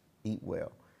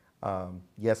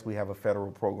 Yes, we have a federal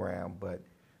program, but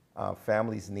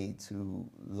families need to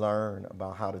learn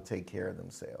about how to take care of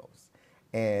themselves.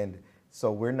 And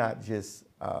so we're not just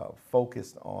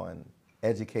focused on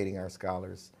educating our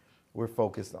scholars, we're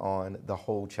focused on the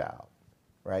whole child,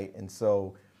 right? And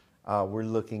so we're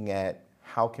looking at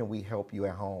how can we help you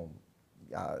at home.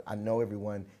 I know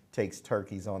everyone takes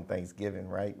turkeys on Thanksgiving,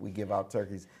 right? We give out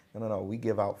turkeys. No, we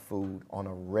give out food on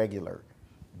a regular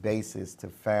basis to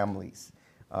families,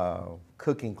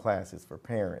 cooking classes for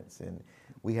parents, and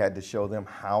we had to show them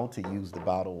how to use the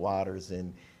bottled waters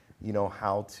and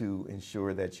how to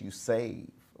ensure that you save,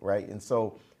 right? And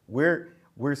so we're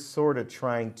sort of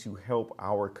trying to help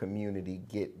our community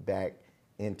get back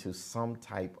into some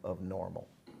type of normal.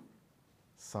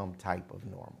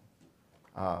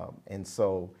 And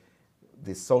so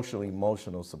the social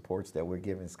emotional supports that we're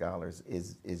giving scholars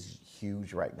is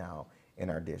huge right now in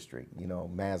our district. You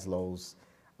know, Maslow's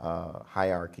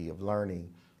hierarchy of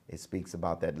learning, it speaks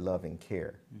about that love and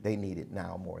care. They need it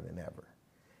now more than ever.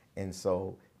 And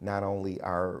so not only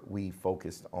are we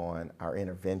focused on our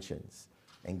interventions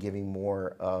and giving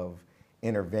more of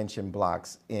intervention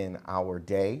blocks in our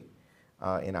day,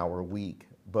 in our week,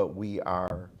 but we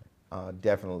are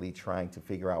definitely trying to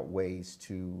figure out ways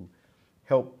to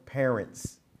help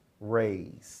parents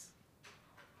raise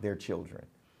their children.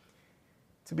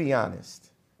 To be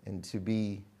honest, and to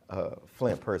be a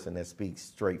Flint person that speaks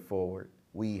straightforward,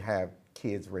 we have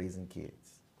kids raising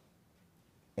kids.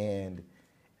 And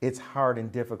it's hard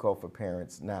and difficult for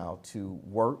parents now to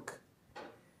work,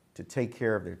 to take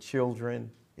care of their children.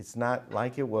 It's not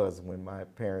like it was when my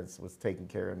parents was taking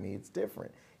care of me. It's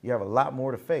different. You have a lot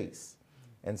more to face.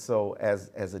 And so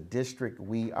as a district,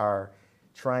 we are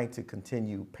trying to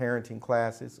continue parenting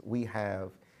classes. We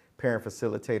have parent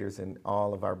facilitators in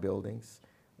all of our buildings,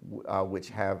 which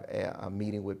have a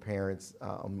meeting with parents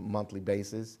on a monthly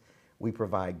basis. We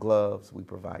provide gloves, we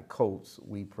provide coats,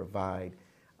 we provide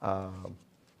young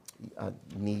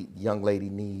lady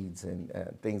needs and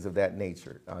things of that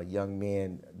nature. Young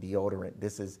men,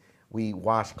 deodorant. We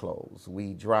wash clothes,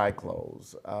 we dry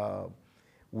clothes.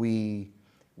 We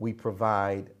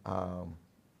provide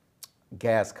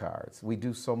gas cards. We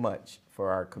do so much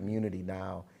for our community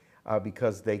now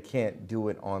because they can't do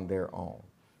it on their own.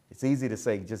 It's easy to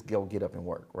say, just go get up and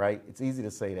work, right? It's easy to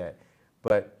say that,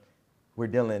 but we're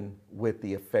dealing with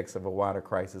the effects of a water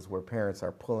crisis where parents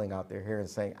are pulling out their hair and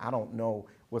saying, I don't know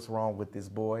what's wrong with this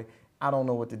boy. I don't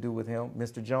know what to do with him.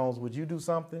 Mr. Jones, would you do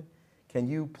something? Can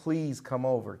you please come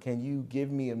over? Can you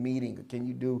give me a meeting? Can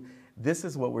you do, this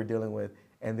is what we're dealing with,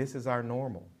 and this is our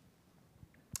normal.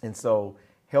 And so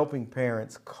helping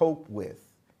parents cope with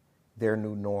their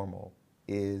new normal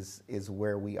is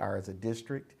where we are as a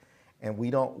district. And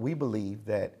we believe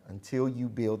that until you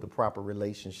build the proper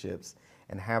relationships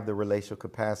and have the relational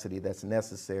capacity that's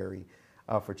necessary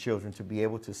for children to be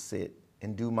able to sit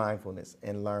and do mindfulness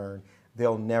and learn,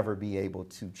 they'll never be able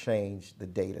to change the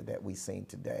data that we've seen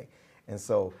today. And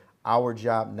so our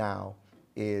job now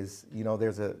is, you know,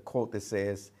 there's a quote that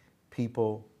says,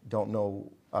 people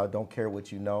don't care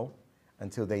what you know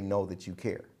until they know that you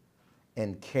care.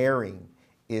 And caring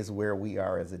is where we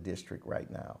are as a district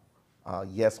right now.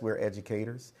 Yes, we're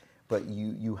educators, but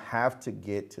you have to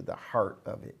get to the heart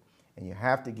of it. And you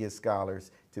have to get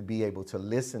scholars to be able to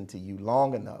listen to you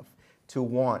long enough to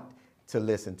want to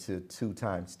listen to 2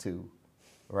 times 2,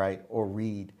 right? Or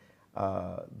read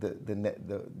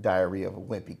the Diary of a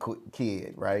Wimpy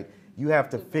Kid, right? You have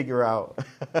to figure out,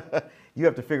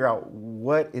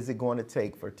 what is it going to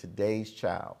take for today's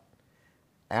child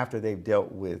after they've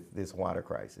dealt with this water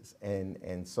crisis.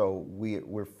 And so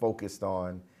we're focused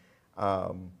on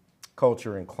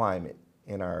culture and climate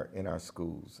in our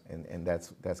schools, and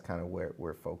that's kind of where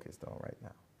we're focused on right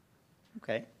now.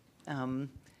 Okay. I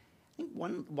think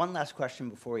one last question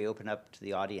before we open up to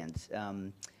the audience.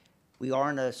 We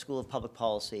are in a School of Public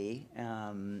Policy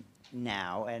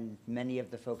now, and many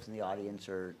of the folks in the audience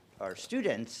are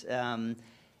students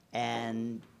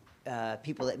and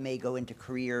people that may go into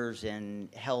careers in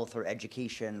health or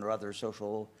education or other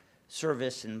social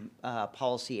service and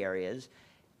policy areas.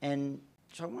 And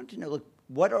so I wanted to know, look,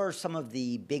 what are some of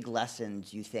the big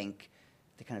lessons you think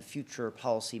the kind of future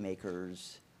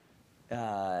policymakers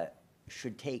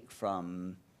should take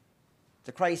from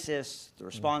the crisis, the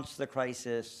response to the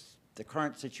crisis, the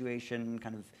current situation,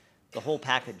 kind of the whole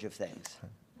package of things?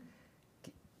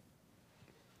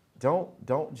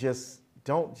 Don't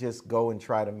just go and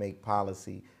try to make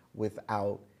policy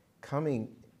without coming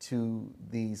to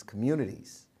these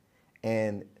communities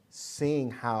and seeing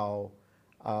how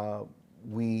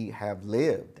we have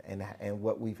lived and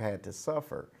what we've had to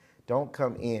suffer. Don't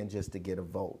come in just to get a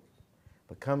vote,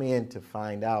 but come in to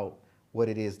find out what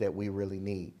it is that we really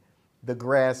need. The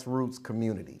grassroots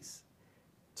communities,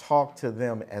 talk to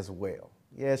them as well.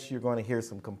 Yes, you're going to hear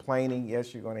some complaining.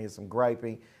 Yes, you're going to hear some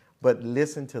griping, but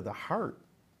listen to the heart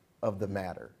of the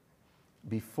matter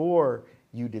before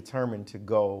you determine to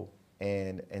go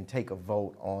and take a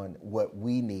vote on what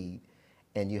we need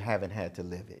and you haven't had to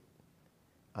live it.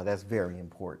 That's very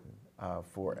important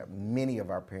for many of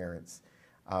our parents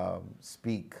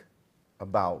speak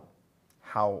about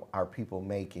how are people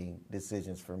making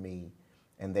decisions for me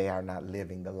and they are not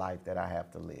living the life that I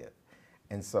have to live.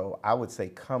 And so I would say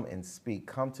come and speak,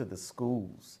 come to the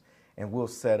schools, and we'll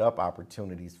set up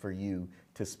opportunities for you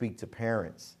to speak to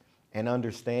parents and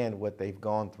understand what they've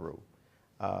gone through.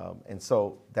 And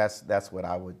so that's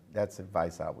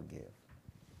advice I would give.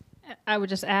 I would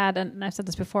just add, and I've said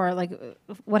this before, like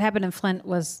what happened in Flint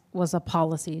was a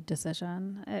policy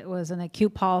decision. It was an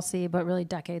acute policy, but really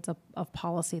decades of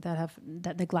policy that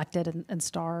neglected and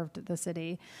starved the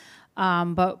city.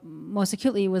 But most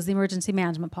acutely was the emergency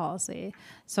management policy.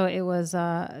 So it was,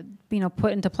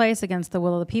 put into place against the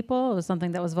will of the people. It was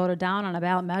something that was voted down on a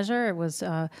ballot measure. It was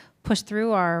pushed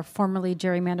through our formerly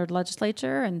gerrymandered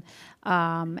legislature, and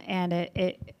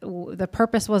the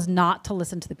purpose was not to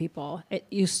listen to the people. It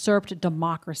usurped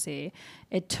democracy.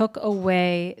 It took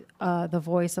away the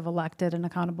voice of elected and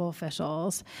accountable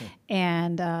officials.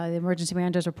 And the emergency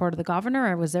managers reported to the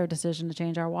governor. It was their decision to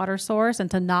change our water source and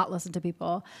to not listen to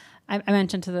people. I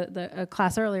mentioned to the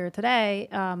class earlier today,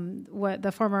 what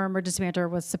the former emergency manager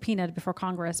was subpoenaed before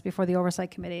Congress, before the Oversight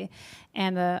Committee,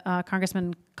 and the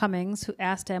Congressman Cummings, who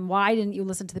asked him, why didn't you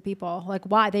listen to the people? Like,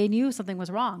 why? They knew something was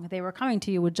wrong. They were coming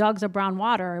to you with jugs of brown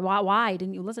water. Why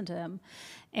didn't you listen to them?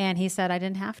 And he said, I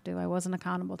didn't have to. I wasn't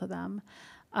accountable to them.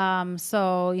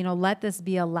 So, let this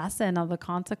be a lesson of the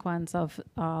consequence of,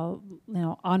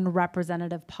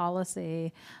 unrepresentative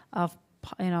policy, of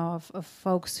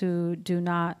folks who do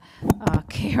not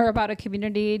care about a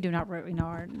community, do not,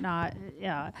 are not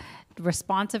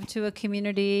responsive to a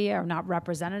community, are not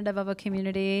representative of a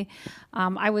community.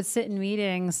 I would sit in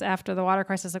meetings after the water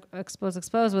crisis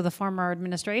exposed with the former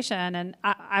administration, and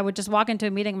I would just walk into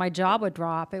a meeting, my jaw would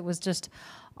drop. It was just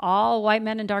all white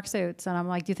men in dark suits. And I'm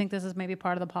like, do you think this is maybe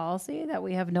part of the policy, that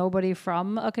we have nobody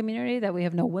from a community, that we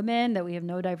have no women, that we have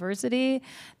no diversity,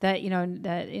 that,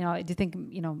 do you think,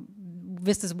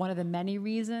 this is one of the many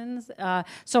reasons.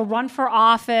 So run for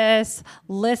office,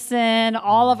 listen.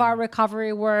 All of our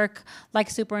recovery work, like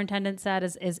Superintendent said,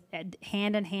 is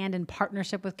hand in hand in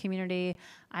partnership with community.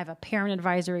 I have a parent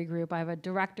advisory group. I have a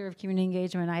director of community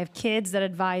engagement. I have kids that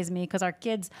advise me because our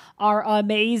kids are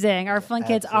amazing. Our Flint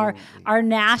kids are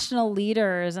national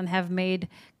leaders and have made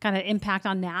kind of impact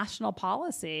on national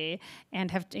policy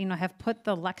and have put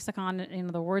the lexicon,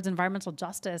 the words environmental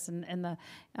justice in the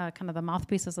kind of the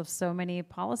mouthpieces of so many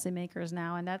policymakers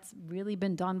now. And that's really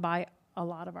been done by a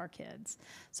lot of our kids.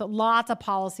 So lots of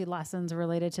policy lessons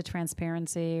related to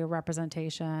transparency,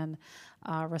 representation,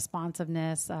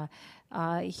 responsiveness.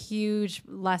 A huge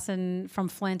lesson from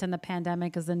Flint and the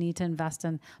pandemic is the need to invest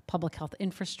in public health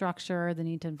infrastructure, the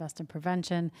need to invest in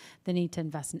prevention, the need to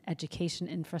invest in education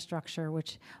infrastructure,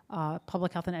 which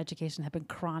public health and education have been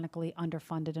chronically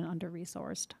underfunded and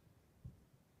under-resourced.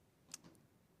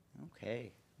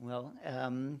 Okay, well,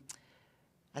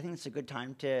 I think it's a good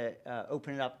time to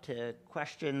open it up to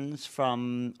questions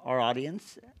from our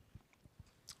audience.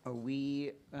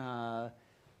 We're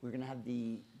going to have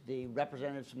the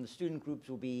representatives from the student groups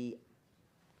will be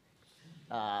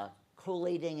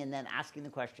collating and then asking the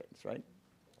questions, right?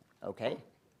 Okay,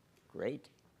 great.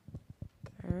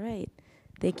 All right.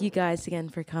 Thank you guys again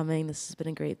for coming. This has been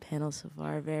a great panel so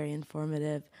far, very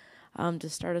informative. To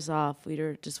start us off, we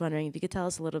were just wondering if you could tell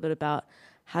us a little bit about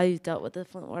how you've dealt with the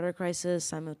Flint Water Crisis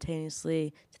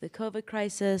simultaneously to the COVID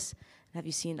crisis. Have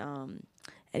you seen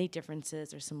any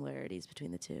differences or similarities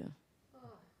between the two?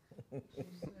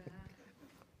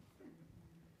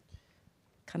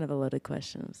 Kind of a loaded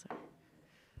question, I'm sorry.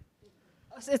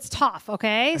 It's tough,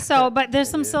 okay? So, but there's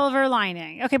some silver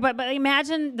lining. Okay, but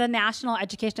imagine the national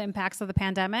educational impacts of the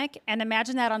pandemic, and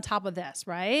imagine that on top of this,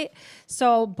 right?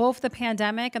 So both the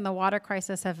pandemic and the water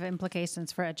crisis have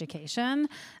implications for education,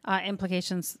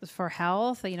 implications for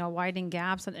health, widening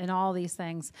gaps and all these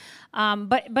things.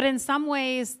 But in some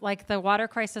ways, like the water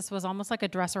crisis was almost like a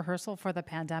dress rehearsal for the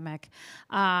pandemic.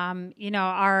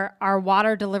 Our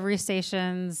water delivery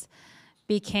stations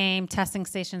became testing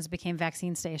stations, became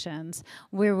vaccine stations.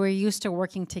 We were used to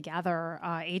working together.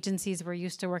 Agencies were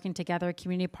used to working together.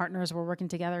 Community partners were working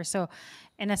together. So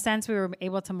in a sense, we were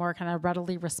able to more kind of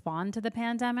readily respond to the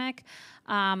pandemic.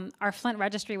 Our Flint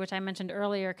registry, which I mentioned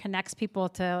earlier, connects people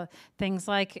to things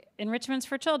like enrichments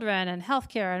for children and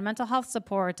healthcare and mental health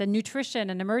support and nutrition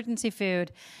and emergency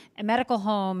food and medical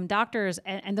home, doctors,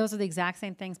 and those are the exact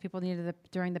same things people needed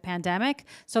during the pandemic.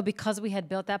 So because we had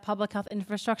built that public health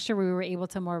infrastructure, we were able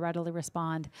to more readily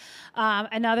respond.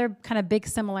 Another kind of big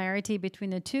similarity between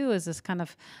the two is this kind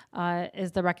of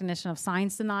is the recognition of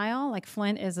science denial. Like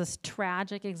Flint is this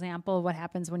tragic example of what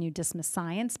happens when you dismiss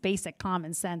science, basic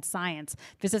common sense science.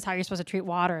 This is how you're supposed to treat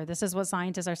water. This is what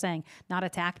scientists are saying, not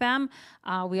attack them.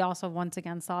 We also once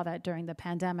again saw that during the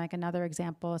pandemic. Another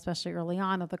example, especially early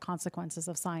on, of the consequences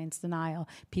of science denial.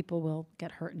 People will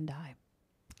get hurt and die.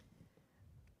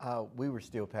 We were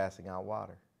still passing out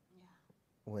water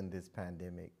when this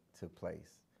pandemic took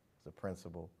place as a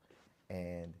principal,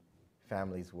 and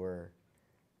families were,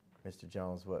 Mr.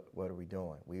 Jones, what are we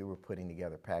doing? We were putting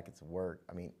together packets of work.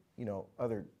 I mean,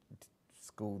 other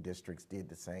school districts did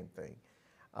the same thing,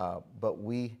 but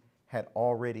we had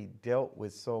already dealt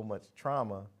with so much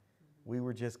trauma, we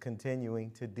were just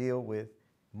continuing to deal with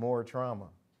more trauma,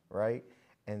 right?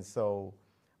 And so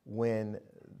when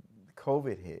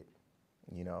COVID hit,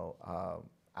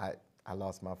 I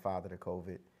lost my father to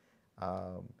COVID,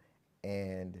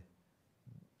 and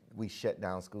we shut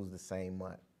down schools the same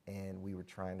month, and we were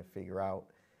trying to figure out,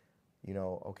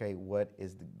 okay, what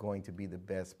is going to be the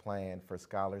best plan for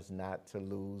scholars not to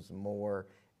lose more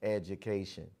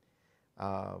education?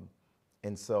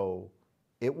 And so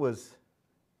there was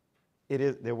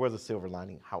a silver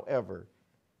lining. However,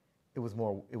 it was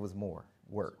more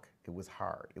work. It was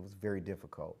hard. It was very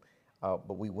difficult.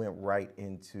 But we went right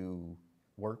into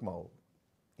work mode.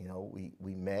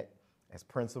 We met as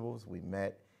principals, we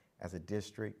met as a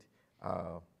district.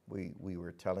 We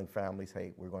were telling families,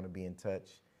 hey, we're going to be in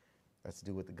touch. Let's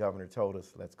do what the governor told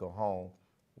us. Let's go home.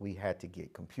 We had to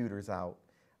get computers out.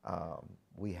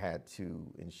 We had to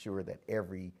ensure that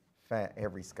every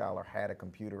scholar had a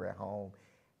computer at home.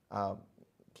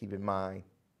 Keep in mind,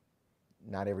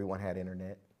 not everyone had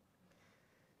internet.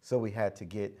 So we had to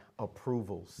get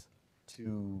approvals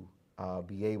to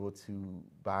be able to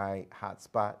buy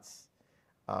hotspots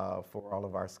for all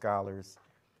of our scholars.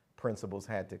 Principals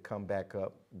had to come back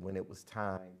up when it was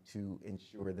time to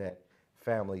ensure that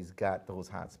families got those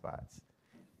hotspots.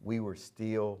 We were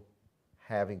still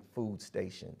having food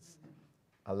stations,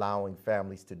 allowing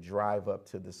families to drive up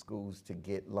to the schools to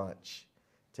get lunch,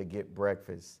 to get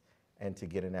breakfast, and to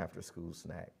get an after-school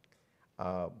snack.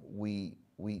 We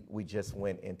just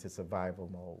went into survival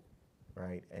mode,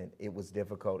 right? And it was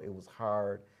difficult, it was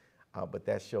hard, but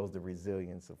that shows the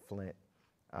resilience of Flint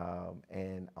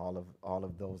and all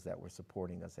of those that were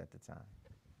supporting us at the time.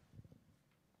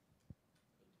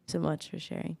 So much for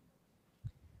sharing.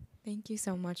 Thank you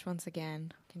so much once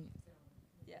again. Can you?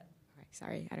 Yeah. Okay,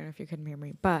 sorry, I don't know if you couldn't hear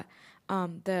me, but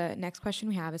the next question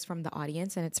we have is from the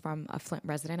audience, and it's from a Flint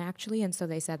resident actually. And so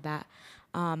they said that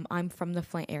I'm from the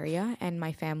Flint area, and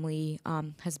my family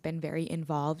has been very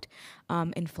involved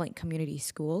in Flint community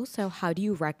schools. So how do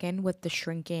you reckon with the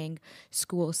shrinking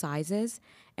school sizes,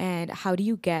 and how do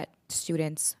you get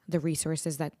students the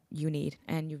resources that you need?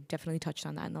 And you've definitely touched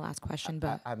on that in the last question,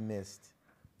 but I missed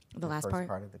the last first part?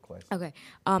 part of the question. Okay.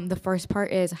 The first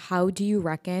part is, how do you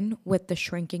reckon with the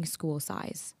shrinking school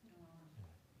size?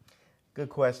 Good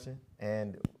question.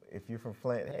 And if you're from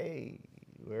Flint, hey,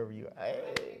 wherever you are,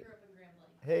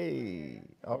 hey,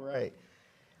 all right.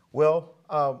 Well,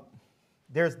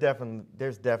 there's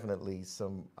definitely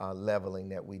some leveling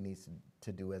that we need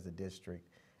to do as a district,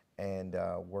 and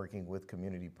working with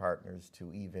community partners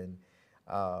to even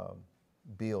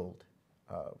build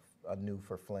anew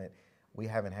for Flint. We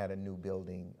haven't had a new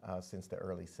building since the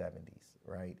early 70s,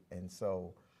 right? And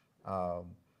so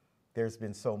there's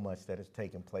been so much that has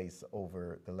taken place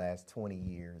over the last 20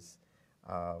 years.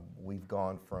 We've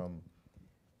gone from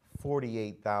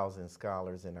 48,000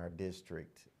 scholars in our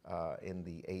district in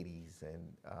the 80s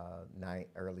and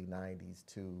early 90s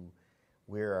to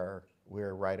we're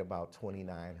right about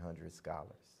 2,900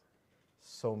 scholars.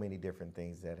 So many different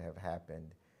things that have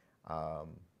happened.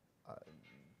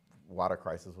 Water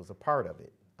crisis was a part of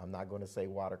it. I'm not going to say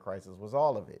water crisis was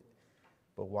all of it,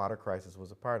 but water crisis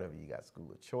was a part of it. You got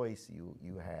school of choice.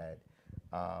 You had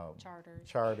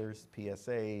charters,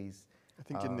 PSAs. I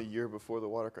think in the year before the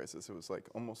water crisis, it was like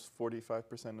almost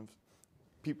 45% of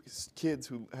kids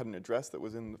who had an address that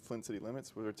was in the Flint city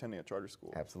limits were attending a charter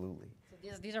school. Absolutely. So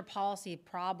these are policy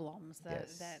problems that,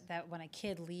 Yes. that when a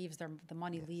kid leaves, the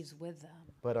money leaves with them.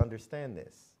 But understand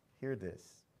this,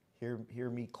 hear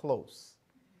me close.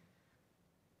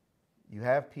 You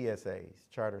have PSAs,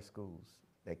 charter schools,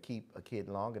 that keep a kid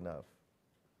long enough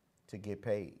to get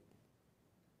paid.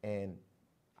 And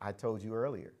I told you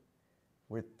earlier,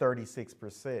 we're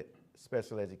 36%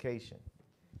 special education.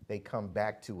 They come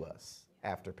back to us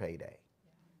after payday.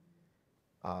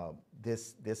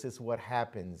 This is what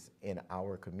happens in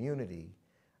our community,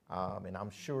 and I'm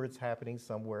sure it's happening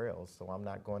somewhere else, so I'm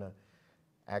not going to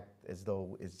act as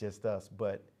though it's just us,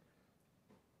 but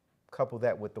couple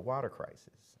that with the water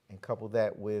crisis, and couple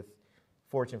that with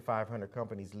Fortune 500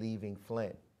 companies leaving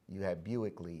Flint. You had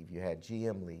Buick leave, you had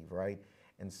GM leave, right?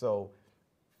 And so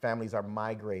families are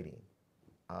migrating,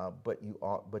 but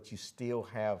you still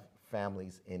have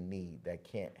families in need that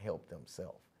can't help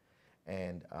themselves.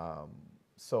 And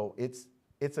so it's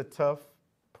a tough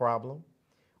problem.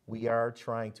 We are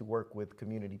trying to work with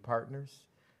community partners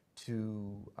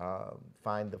to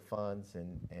find the funds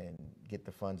and get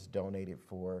the funds donated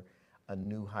for a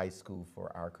new high school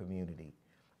for our community,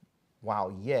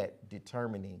 while yet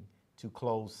determining to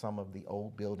close some of the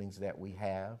old buildings that we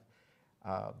have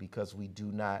because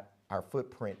our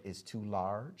footprint is too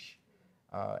large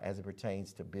as it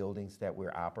pertains to buildings that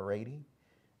we're operating.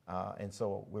 And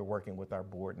so we're working with our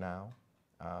board now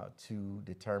to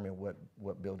determine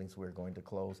what buildings we're going to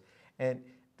close. And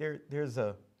there's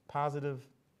a positive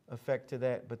effect to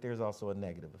that, but there's also a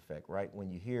negative effect, right? When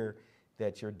you hear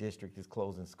that your district is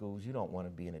closing schools, you don't want to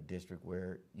be in a district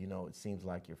where, it seems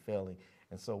like you're failing.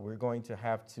 And so we're going to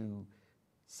have to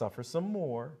suffer some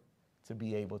more to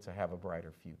be able to have a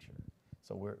brighter future.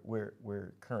 So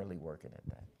we're currently working at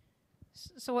that.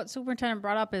 So what Superintendent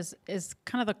brought up is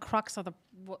kind of the crux of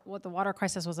what the water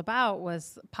crisis was about,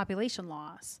 was population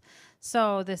loss.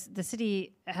 So the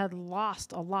city had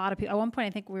lost a lot of people. At one point, I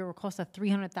think we were close to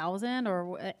 300,000,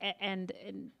 and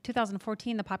in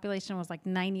 2014, the population was like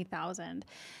 90,000.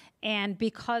 And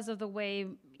because of the way,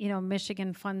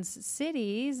 Michigan funds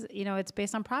cities, it's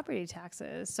based on property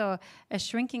taxes. So a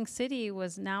shrinking city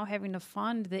was now having to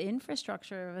fund the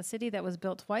infrastructure of a city that was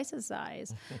built twice its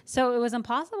size. So it was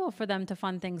impossible for them to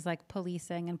fund things like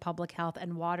policing and public health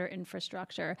and water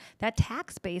infrastructure. That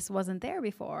tax base wasn't there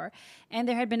before. And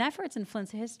there had been efforts in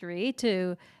Flint's history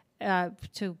to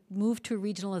move to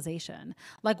regionalization.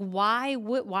 Like, why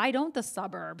don't the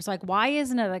suburbs, like, why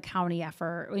isn't it a county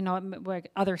effort?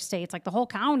 Like other states, like the whole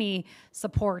county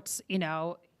supports,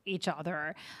 each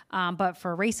other. But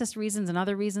for racist reasons and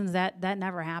other reasons, that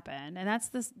never happened. And that's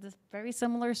this very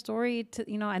similar story to,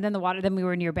 and then then we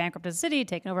were near bankrupt as a city,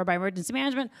 taken over by emergency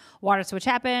management, water switch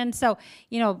happened. So,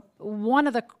 one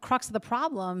of the crux of the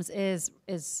problems is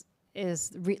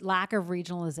lack of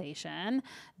regionalization,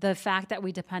 the fact that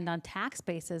we depend on tax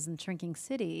bases in shrinking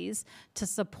cities to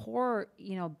support,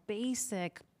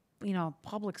 basic,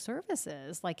 public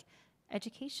services like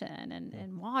education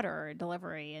and water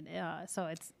delivery, and so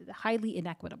it's highly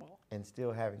inequitable. And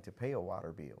still having to pay a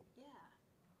water bill. Yeah.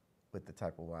 With the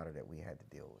type of water that we had to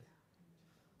deal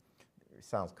with. It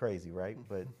sounds crazy, right?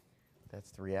 But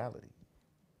that's the reality.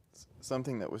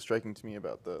 Something that was striking to me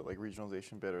about the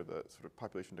regionalization bit or the sort of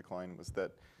population decline was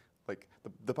that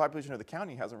the population of the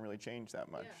county hasn't really changed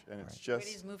that much, and it's just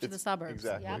everybody's moved to the suburbs.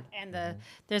 Exactly. Yep. And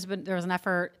there was an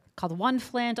effort called One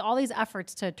Flint, all these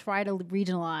efforts to try to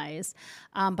regionalize,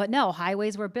 but no,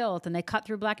 highways were built and they cut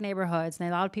through black neighborhoods and they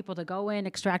allowed people to go in,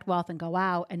 extract wealth, and go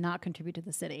out and not contribute to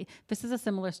the city. This is a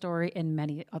similar story in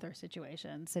many other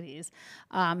cities.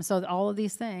 So all of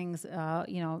these things,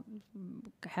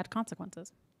 had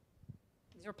consequences.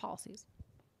 These are policies.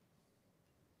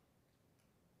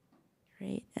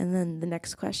 Great. And then the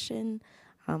next question,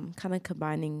 kind of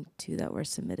combining two that were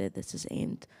submitted. This is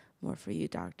aimed more for you,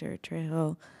 Dr.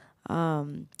 Trejo.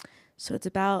 So it's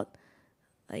about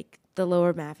the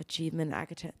lower math achievement,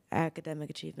 academic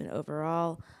achievement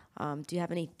overall. Do you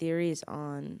have any theories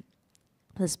on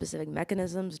the specific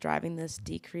mechanisms driving this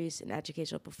decrease in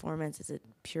educational performance? Is it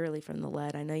purely from the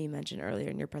lead? I know you mentioned earlier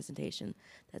in your presentation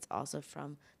that's also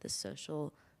from the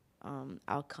social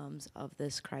outcomes of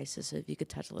this crisis. So if you could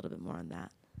touch a little bit more on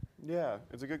that. Yeah,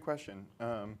 it's a good question.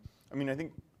 I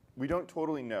think we don't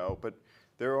totally know, but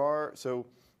there are, so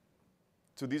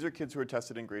these are kids who are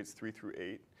tested in grades 3 through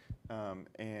 8,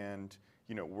 and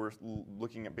we're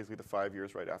looking at basically the 5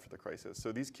 years right after the crisis.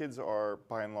 So these kids are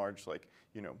by and large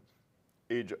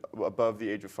age above the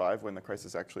age of 5 when the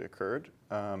crisis actually occurred.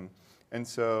 And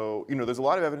so, there's a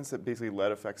lot of evidence that basically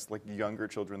lead affects younger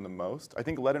children the most. I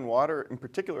think lead in water in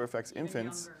particular affects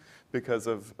infants because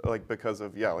of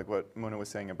what Mona was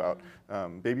saying about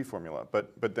baby formula.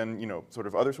 But then, sort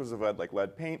of other sources of lead, like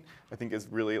lead paint, I think is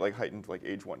really heightened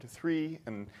age 1 to 3,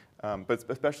 and but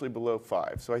especially below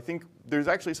 5. So I think there's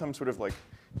actually some sort of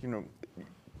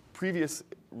previous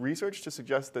research to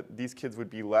suggest that these kids would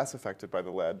be less affected by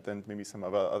the lead than maybe some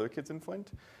of other kids in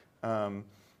Flint.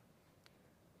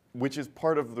 Which is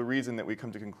part of the reason that we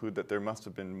come to conclude that there must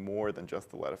have been more than just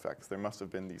the lead effects. There must have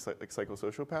been these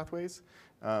psychosocial pathways.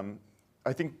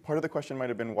 I think part of the question might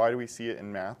have been, why do we see it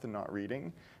in math and not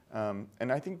reading?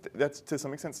 And I think that's to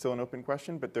some extent still an open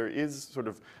question, but there is sort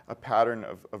of a pattern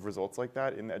of results like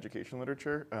that in the education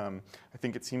literature. I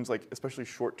think it seems especially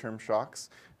short-term shocks,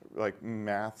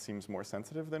 math seems more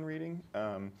sensitive than reading.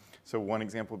 So one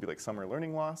example would be summer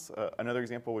learning loss. Another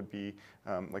example would be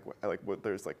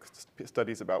there's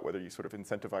studies about whether you sort of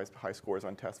incentivize high scores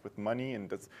on tests with money, and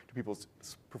do people's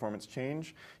performance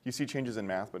change? You see changes in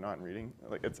math, but not in reading.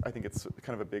 I think it's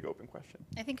kind of a big open question.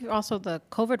 I think also the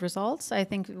COVID results. I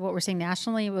think what we're seeing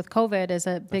nationally with COVID is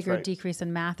a bigger decrease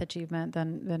in math achievement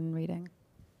than reading.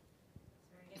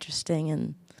 Interesting,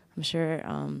 and I'm sure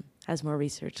as more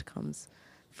research comes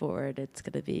forward, it's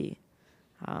going to be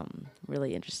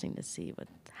really interesting to see what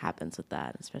happens with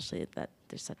that, especially that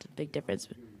there's such a big difference.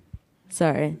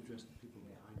 Sorry.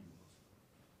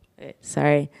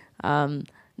 Sorry. No,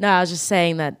 I was just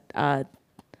saying that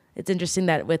it's interesting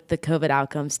that with the COVID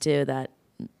outcomes too, that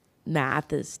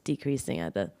math is decreasing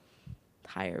at a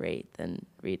higher rate than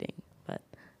reading. But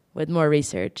with more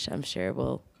research, I'm sure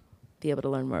we'll be able to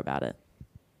learn more about it.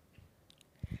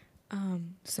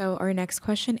 So our next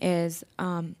question is,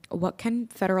 what can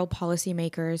federal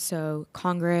policymakers, so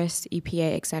Congress,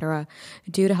 EPA, et cetera,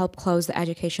 do to help close the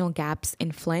educational gaps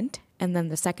in Flint? And then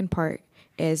the second part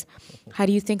is, how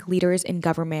do you think leaders in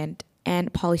government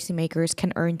and policymakers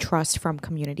can earn trust from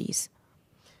communities?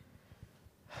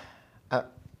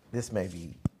 This may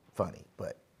be funny,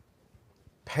 but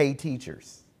pay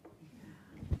teachers,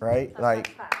 right? And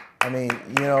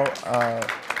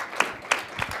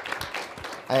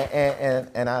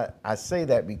I say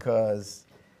that because,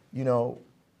 you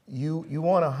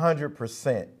want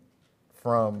 100%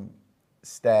 from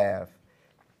staff,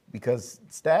 because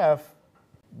staff,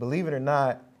 believe it or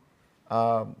not,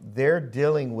 they're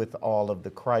dealing with all of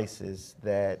the crises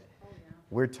that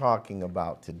we're talking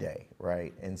about today,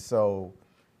 right? And so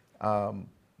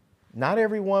not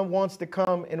everyone wants to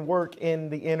come and work in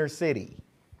the inner city,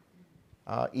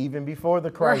 even before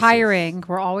the crisis. We're hiring.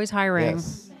 We're always hiring.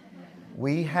 Yes.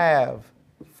 We have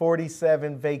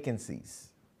 47 vacancies.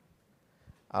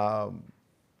 A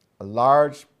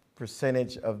large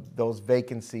percentage of those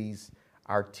vacancies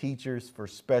are teachers for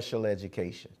special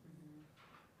education.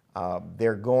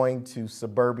 They're going to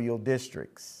suburban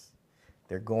districts.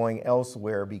 They're going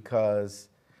elsewhere because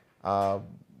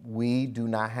we do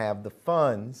not have the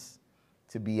funds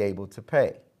to be able to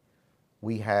pay.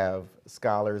 We have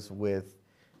scholars with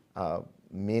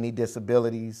many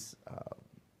disabilities.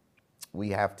 We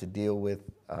have to deal with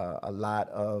a lot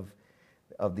of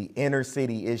the inner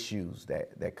city issues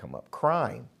that come up.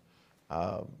 Crime.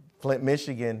 Flint,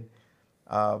 Michigan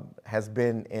has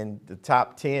been in the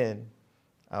top 10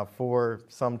 for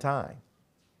some time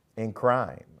in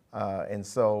crime. And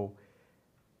so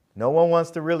no one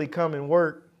wants to really come and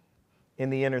work in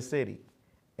the inner city.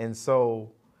 And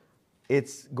so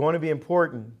it's going to be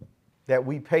important that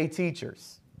we pay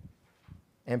teachers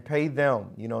and pay them.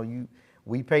 You know,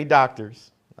 we pay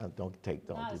doctors. Don't Not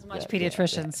do as much that,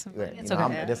 pediatricians. It's It's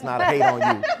okay. That's not a hate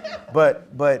on you.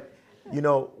 But you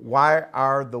know, why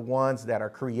are the ones that are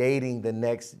creating the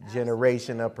next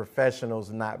generation of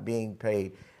professionals not being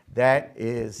paid? That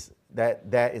is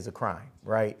a crime,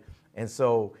 right? And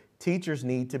so teachers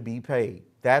need to be paid.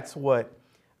 That's what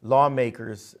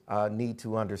lawmakers need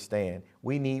to understand.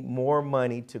 We need more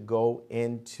money to go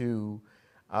into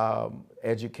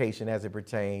education as it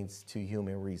pertains to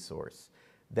human resource.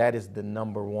 That is the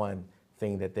number one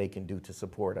thing that they can do to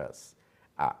support us.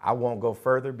 I won't go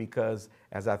further because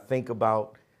as I think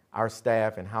about our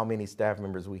staff and how many staff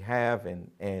members we have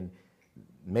and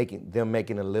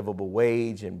making a livable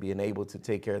wage and being able to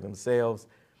take care of themselves,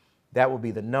 that would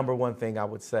be the number one thing I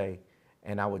would say,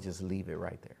 and I would just leave it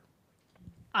right there.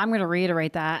 I'm going to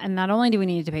reiterate that. And not only do we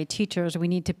need to pay teachers, we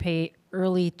need to pay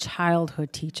early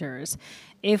childhood teachers.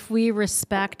 If we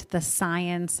respect the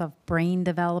science of brain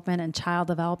development and child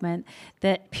development,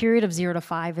 that period of 0 to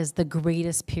 5 is the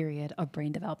greatest period of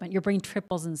brain development. Your brain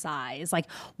triples in size. Like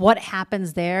what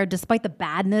happens there, despite the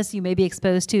badness you may be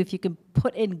exposed to, if you can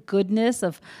put in goodness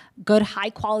of good,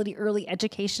 high quality early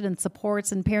education and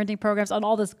supports and parenting programs and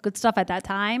all this good stuff at that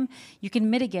time, you can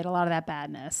mitigate a lot of that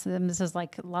badness. And this is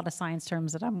like a lot of science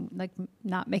terms that I'm like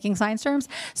not making science terms.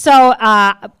 So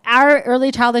our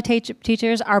early childhood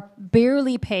teachers are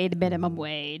barely paid minimum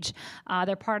wage.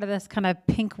 They're part of this kind of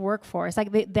pink workforce.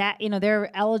 Like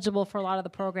they're eligible for a lot of the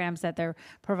programs that they're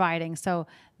providing. So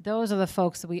those are the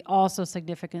folks that we also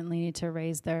significantly need to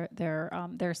raise their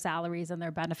salaries and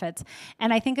their benefits.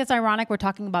 And I think it's ironic we're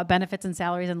talking about benefits and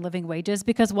salaries and living wages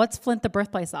because what's Flint the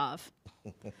birthplace of?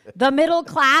 The middle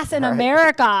class in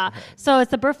America. So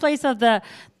it's the birthplace of the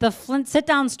Flint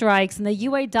sit-down strikes and the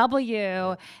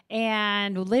UAW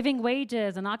and living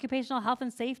wages and occupational health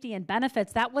and safety and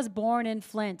benefits. That was born in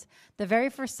Flint. The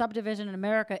very first subdivision in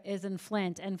America is in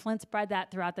Flint, and Flint spread that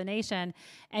throughout the nation.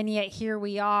 And yet here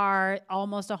we are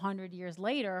almost 100 years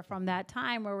later from that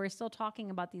time where we're still talking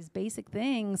about these basic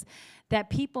things that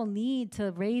people need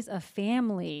to raise a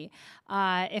family.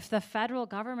 If the federal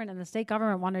government and the state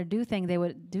government wanted to do things, they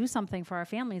would do something for our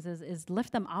families is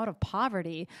lift them out of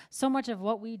poverty. So much of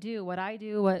what we do, what I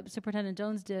do, what Superintendent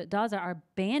Jones does are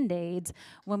Band-Aids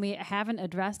when we haven't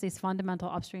addressed these fundamental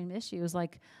upstream issues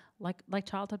like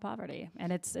childhood poverty.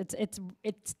 And it's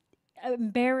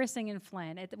embarrassing in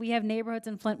Flint. We have neighborhoods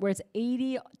in Flint where it's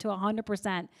 80 to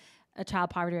 100% a child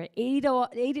poverty rate.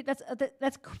 80,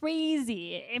 that's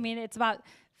crazy. I mean, it's about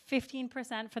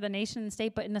 15% for the nation and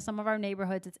state, but in some of our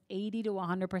neighborhoods, it's 80 to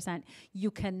 100%. You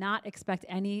cannot expect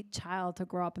any child to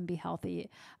grow up and be healthy.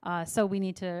 So we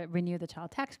need to renew the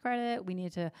child tax credit. We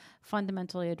need to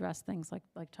fundamentally address things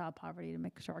like child poverty to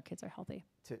make sure our kids are healthy.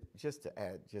 Just to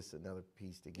add just another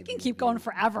piece to give you can keep going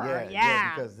forever.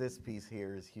 Yeah, because this piece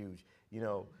here is huge. You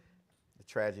know, the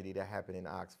tragedy that happened in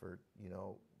Oxford, you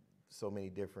know, so many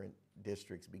different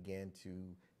districts began to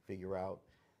figure out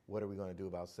what are we going to do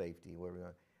about safety?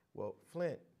 Well,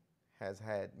 Flint has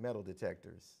had metal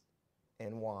detectors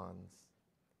and wands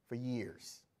for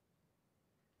years.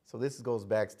 So this goes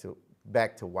back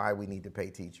to why we need to pay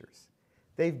teachers.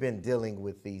 They've been dealing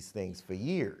with these things for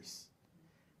years.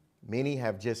 Many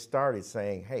have just started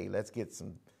saying, hey, let's get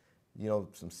some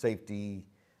safety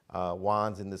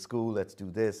wands in the school. Let's do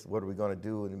this. What are we going to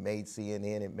do? And it made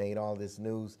CNN. It made all this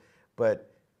news. But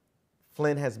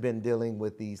Flint has been dealing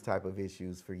with these type of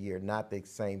issues for years, not the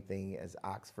same thing as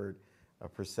Oxford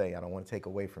per se. I don't want to take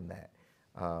away from that.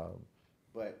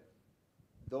 But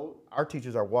though our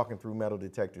teachers are walking through metal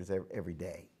detectors every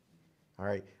day, all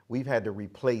right? We've had to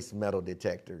replace metal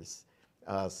detectors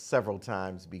several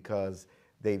times because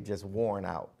they've just worn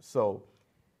out. So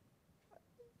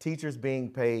teachers being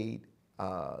paid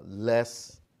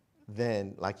less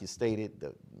than, like you stated,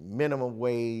 the minimum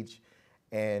wage,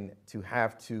 and to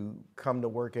have to come to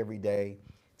work every day,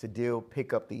 to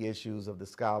pick up the issues of the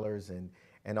scholars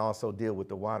and also deal with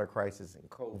the water crisis and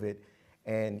COVID,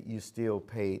 and you still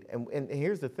paid. And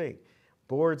here's the thing,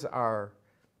 boards are,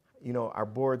 our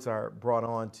boards are brought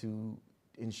on to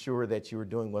ensure that you are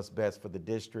doing what's best for the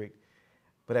district,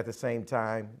 but at the same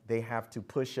time, they have to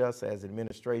push us as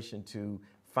administration to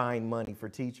find money for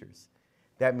teachers.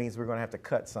 That means we're gonna have to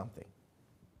cut something.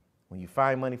 When you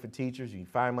find money for teachers, you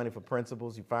find money for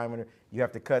principals, you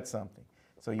have to cut something.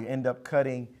 So you end up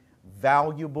cutting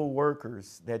valuable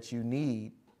workers that you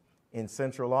need in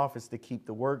central office to keep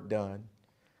the work done,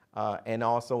 and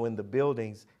also in the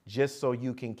buildings, just so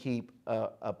you can keep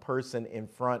a person in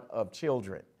front of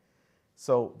children.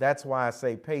 So that's why I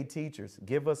say pay teachers,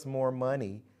 give us more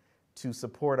money to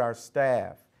support our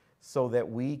staff so that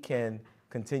we can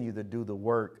continue to do the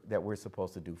work that we're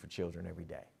supposed to do for children every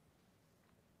day.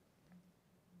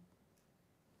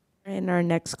 And our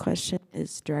next question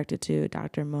is directed to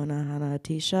Dr. Mona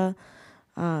Hanna-Attisha.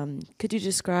 Could you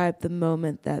describe the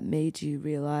moment that made you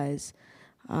realize,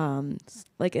 and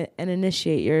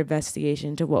initiate your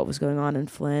investigation into what was going on in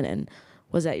Flint? And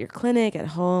was that your clinic, at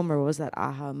home, or was that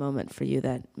aha moment for you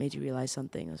that made you realize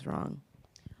something was wrong?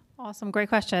 Awesome, great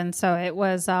question. So it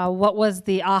was, what was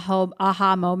the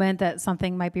aha moment that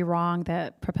something might be wrong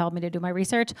that propelled me to do my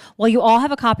research? Well, you all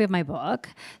have a copy of my book,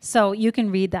 so you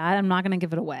can read that. I'm not going to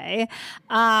give it away.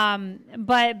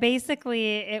 But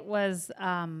basically, it was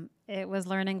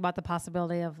learning about the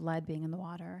possibility of lead being in the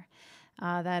water.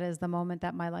 That is the moment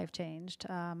that my life changed.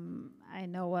 I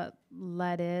know what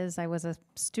lead is. I was a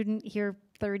student here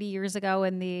 30 years ago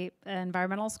in the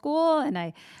environmental school,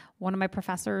 and one of my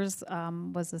professors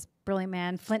was this brilliant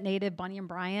man, Flint native, Bunyan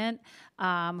Bryant,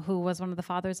 who was one of the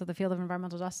fathers of the field of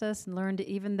environmental justice, and learned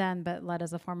even then that lead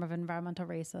is a form of environmental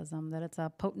racism, that it's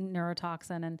a potent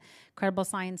neurotoxin, and credible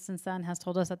science since then has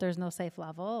told us that there's no safe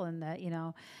level, and that,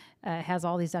 it has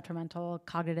all these detrimental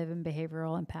cognitive and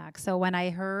behavioral impacts. So when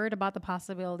I heard about the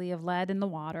possibility of lead in the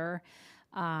water,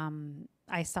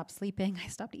 I stopped sleeping. I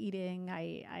stopped eating.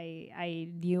 I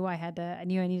knew I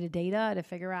needed data to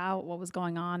figure out what was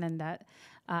going on, and that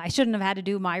I shouldn't have had to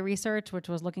do my research, which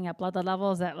was looking at blood lead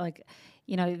levels. That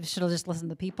you should have just listened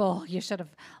to people. You should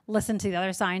have listened to the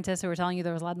other scientists who were telling you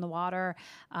there was lead in the water.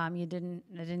 I didn't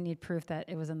need proof that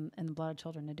it was in the blood of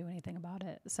children to do anything about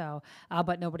it. So,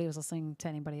 but nobody was listening to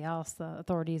anybody else, the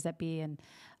authorities that be, and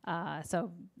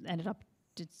so ended up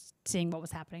just seeing what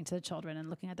was happening to the children and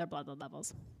looking at their blood lead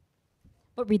levels.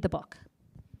 But read the book.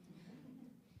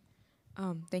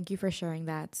 Thank you for sharing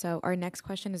that. So our next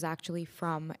question is actually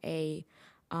from a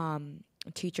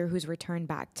teacher who's returned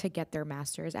back to get their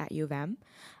master's at U of M.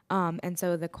 And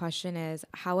so the question is,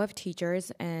 how have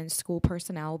teachers and school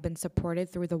personnel been supported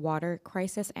through the water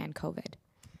crisis and COVID?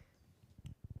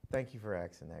 Thank you for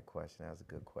asking that question. That was a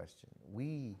good question.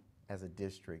 We, as a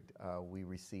district, we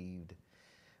received,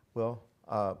 the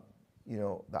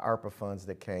ARPA funds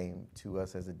that came to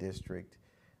us as a district.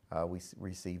 We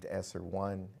received ESSER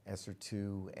 1, ESSER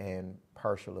 2, and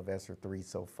partial of ESSER 3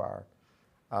 so far.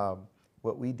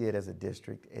 What we did as a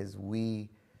district is we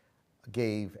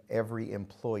gave every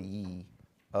employee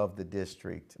of the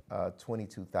district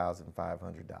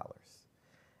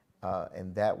 $22,500.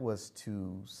 And that was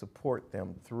to support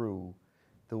them through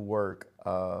the work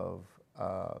of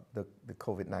the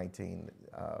COVID-19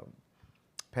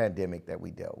 pandemic that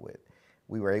we dealt with.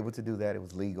 We were able to do that. It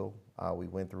was legal. We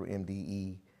went through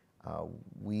MDE.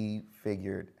 We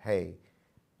figured, hey,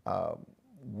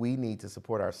 we need to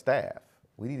support our staff.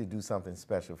 We need to do something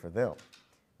special for them.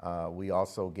 We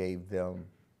also gave them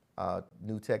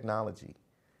new technology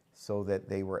so that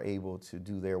they were able to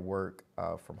do their work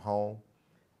from home.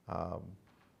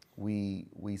 We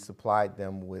supplied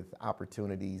them with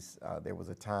opportunities. There was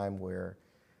a time where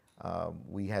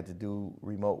we had to do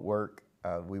remote work.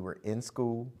 We were in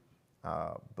school,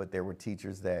 but there were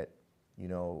teachers that,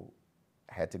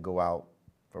 had to go out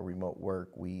for remote work.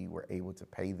 We were able to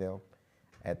pay them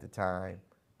at the time.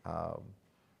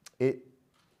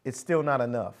 It's still not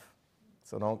enough,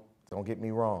 so don't get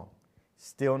me wrong.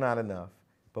 Still not enough,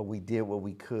 but we did what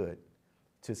we could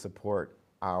to support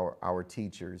our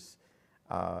teachers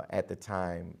at the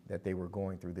time that they were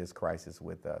going through this crisis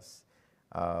with us.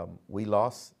 We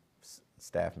lost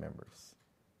staff members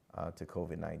to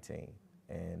COVID-19,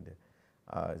 and it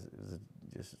was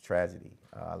just a tragedy.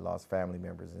 I lost family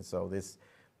members, and so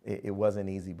it wasn't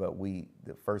easy, but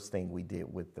the first thing we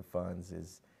did with the funds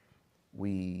is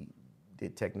we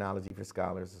did technology for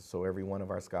scholars, so every one of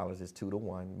our scholars is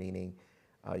 2-to-1, meaning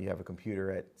you have a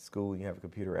computer at school, you have a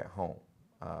computer at home.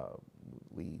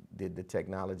 We did the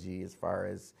technology as far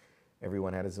as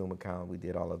everyone had a Zoom account. We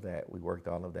did all of that. We worked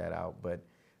all of that out, but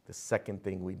The second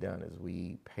thing we done is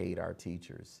we paid our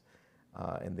teachers,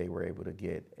 and they were able to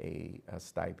get a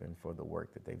stipend for the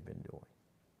work that they've been doing.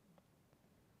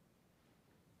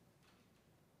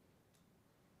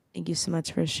 Thank you so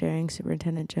much for sharing,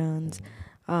 Superintendent Jones.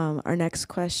 Our next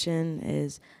question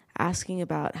is asking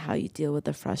about how you deal with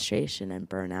the frustration and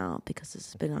burnout, because this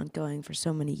has been ongoing for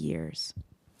so many years.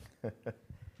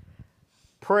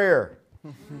 Prayer.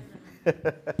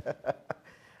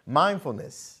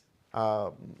 Mindfulness.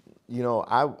 You know,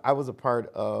 I was a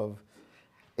part of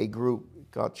a group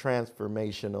called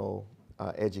Transformational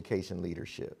Education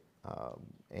Leadership.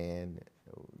 And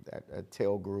that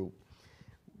TEL group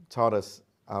taught us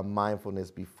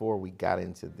mindfulness before we got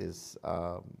into this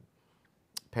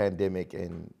pandemic,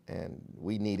 and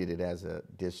we needed it as a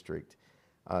district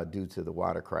due to the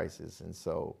water crisis. And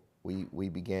so we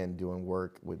began doing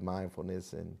work with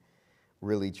mindfulness and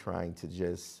really trying to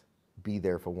just be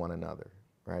there for one another,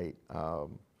 right?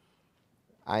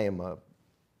 I am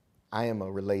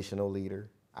a relational leader.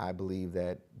 I believe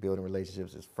that building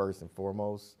relationships is first and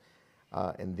foremost,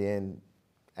 and then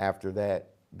after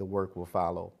that, the work will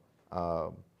follow.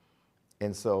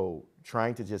 And so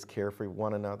trying to just care for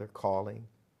one another, calling,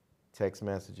 text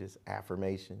messages,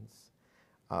 affirmations.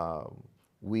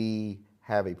 We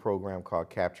have a program called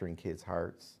Capturing Kids'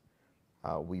 Hearts.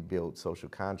 We build social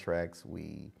contracts.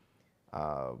 We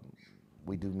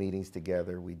do meetings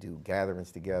together. We do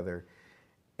gatherings together.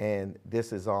 And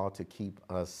this is all to keep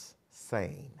us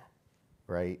sane,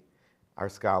 right? Our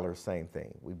scholars, same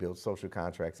thing. We build social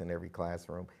contracts in every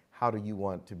classroom. How do you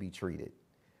want to be treated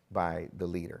by the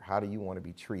leader? How do you want to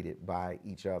be treated by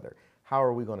each other? How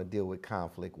are we going to deal with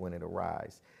conflict when it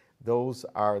arises? Those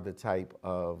are the type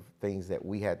of things that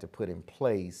we had to put in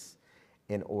place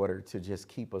in order to just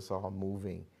keep us all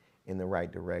moving in the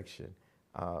right direction.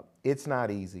 It's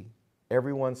not easy.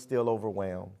 Everyone's still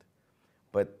overwhelmed,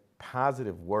 but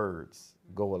positive words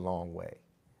go a long way,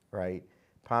 right?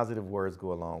 Positive words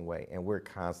go a long way, and we're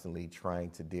constantly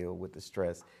trying to deal with the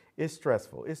stress. It's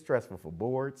stressful. It's stressful for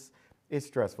boards. It's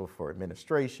stressful for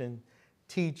administration,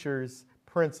 teachers,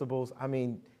 principals. I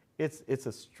mean, it's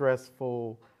a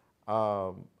stressful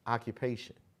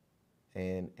occupation.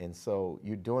 And so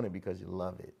you're doing it because you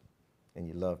love it and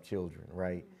you love children,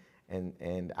 right?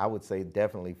 And I would say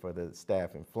definitely for the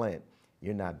staff in Flint,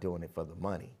 you're not doing it for the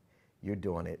money. You're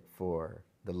doing it for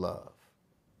the love.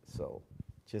 So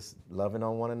just loving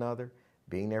on one another,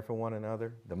 being there for one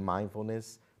another, the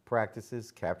mindfulness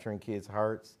practices, Capturing Kids'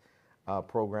 Hearts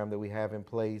program that we have in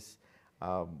place.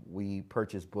 We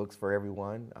purchase books for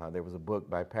everyone. There was a book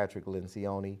by Patrick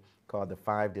Lencioni called The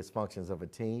 5 Dysfunctions of a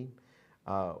Team.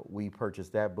 We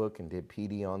purchased that book and did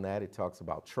PD on that. It talks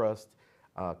about trust,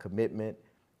 commitment,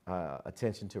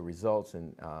 attention to results,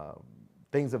 and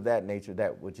things of that nature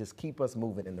that would just keep us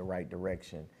moving in the right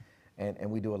direction.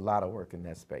 And we do a lot of work in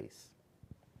that space.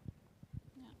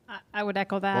 I would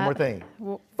echo that. One more thing,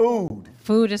 food.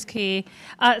 Food is key.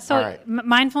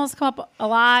 Mindfulness come up a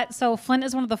lot. So Flint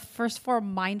is one of the first 4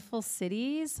 mindful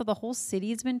cities. So the whole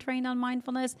city's been trained on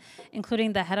mindfulness,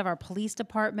 including the head of our police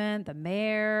department, the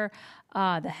mayor,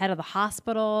 the head of the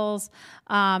hospitals.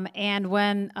 And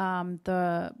when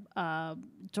the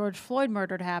George Floyd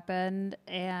murder happened,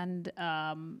 and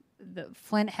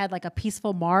Flint had like a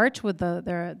peaceful march with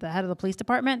the head of the police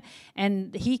department,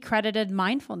 and he credited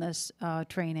mindfulness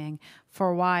training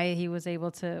for why he was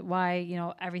able to,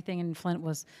 everything in Flint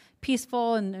was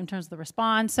peaceful in terms of the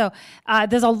response. So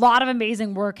there's a lot of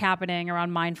amazing work happening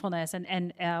around mindfulness,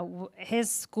 and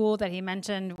his school that he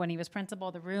mentioned when he was principal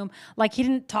of the room, like he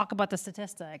didn't talk about the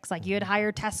statistics, like you had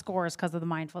higher test scores because of the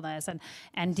mindfulness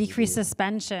and decreased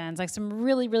suspensions, like some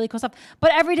really, really cool stuff.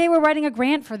 But every day we're writing a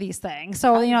grant for these things.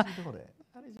 So, How did you know that?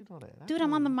 Dude,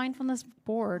 I'm on the mindfulness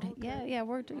board. Yeah,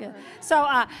 we're together. So,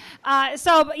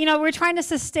 we're trying to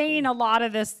sustain a lot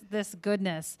of this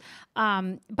goodness.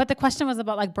 But the question was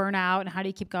about like burnout and how do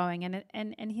you keep going?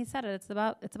 And he said it's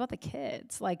about the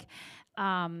kids. Like,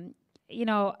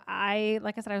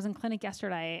 like I said, I was in clinic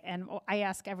yesterday, and I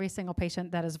ask every single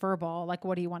patient that is verbal, like,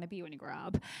 what do you want to be when you grow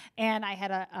up? And I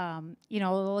had a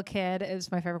little kid. It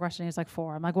was my favorite question. He was like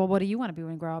 4. I'm like, well, what do you want to be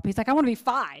when you grow up? He's like, I want to be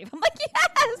 5. I'm like, yes.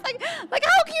 Like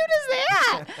how cute is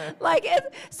that? Like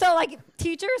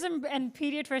teachers and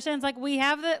pediatricians, like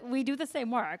we do the same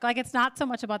work. Like it's not so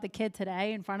much about the kid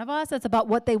today in front of us. It's about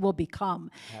what they will become.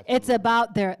 Absolutely. It's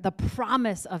about the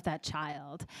promise of that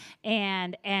child,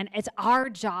 and it's our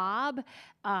job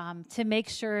to make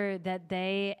sure that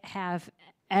they have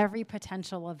every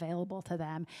potential available to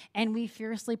them, and we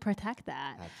fiercely protect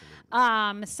that.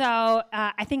 Absolutely.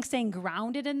 I think staying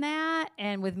grounded in that,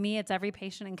 and with me, it's every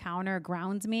patient encounter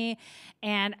grounds me.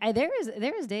 And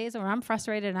there's days where I'm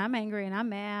frustrated and I'm angry and I'm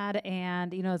mad,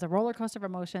 and it's a roller coaster of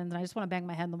emotions, and I just want to bang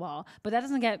my head in the wall. But that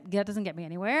doesn't get me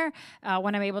anywhere.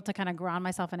 When I'm able to kind of ground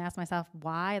myself and ask myself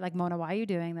why, like, Mona, why are you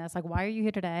doing this? Like, why are you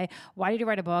here today? Why did you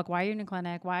write a book? Why are you in the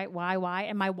clinic? Why?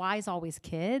 And my why is always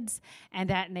kids, and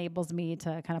that enables me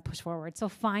to kind of push forward. So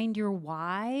find your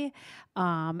why.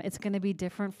 It's going to be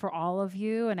different for all of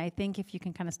you, and I think if you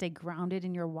can kind of stay grounded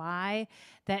in your why,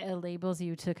 that enables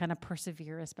you to kind of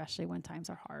persevere, especially when times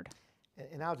are hard.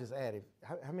 And I'll just add,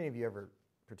 how many of you ever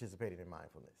participated in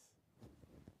mindfulness?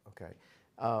 Okay.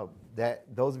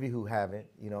 That those of you who haven't,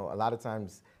 a lot of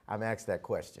times I'm asked that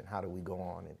question, how do we go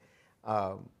on?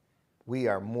 And we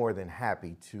are more than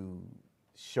happy to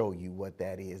show you what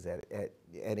that is at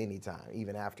any time,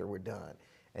 even after we're done,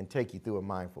 and take you through a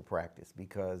mindful practice,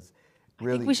 because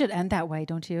really— I think we should end that way,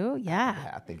 don't you?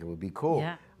 Yeah. I think it would be cool.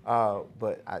 Yeah.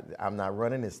 But I'm not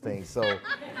running this thing, so,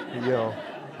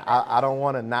 I don't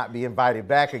want to not be invited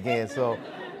back again. So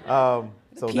that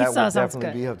would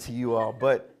definitely be up to you all.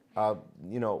 But,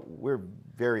 we're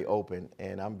very open,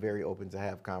 and I'm very open to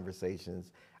have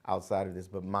conversations outside of this.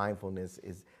 But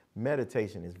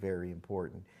meditation is very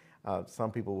important.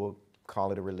 Some people will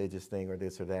call it a religious thing or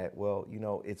this or that. Well,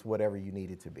 it's whatever you need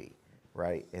it to be,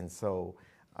 right? And so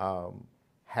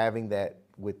having that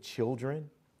with children,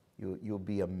 you'll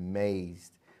be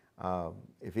amazed.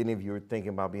 If any of you are thinking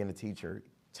about being a teacher,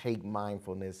 take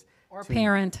mindfulness. Or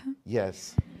parent.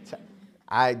 Yes.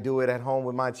 I do it at home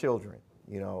with my children,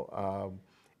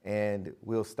 and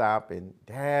we'll stop and,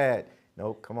 Dad,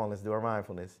 no, come on, let's do our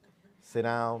mindfulness. Sit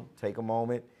down, take a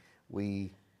moment.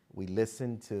 We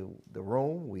listen to the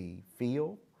room, we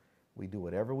feel, we do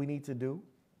whatever we need to do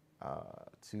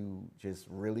to just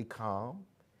really calm.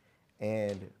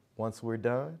 And once we're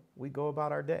done, we go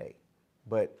about our day.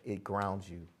 But it grounds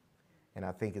you. And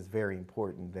I think it's very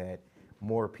important that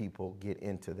more people get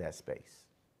into that space.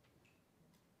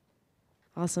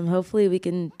 Awesome. Hopefully we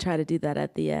can try to do that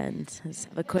at the end. Let's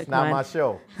have a quick— It's not my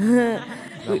show.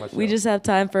 We just have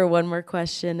time for one more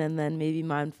question, and then maybe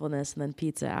mindfulness, and then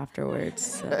pizza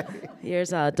afterwards. So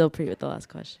here's Dilpreet with the last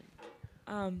question.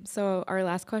 So our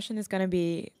last question is going to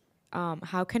be,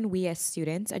 how can we as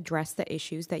students address the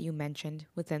issues that you mentioned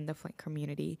within the Flint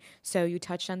community? So you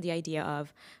touched on the idea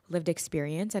of lived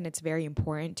experience, and it's very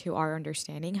important to our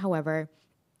understanding. However,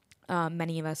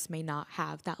 many of us may not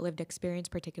have that lived experience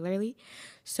particularly.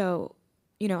 So,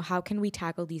 how can we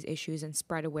tackle these issues and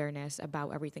spread awareness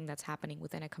about everything that's happening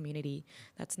within a community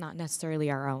that's not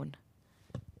necessarily our own?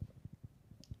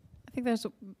 I think there's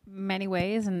many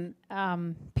ways, and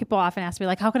people often ask me,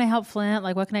 like, how can I help Flint?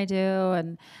 Like, what can I do?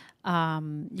 And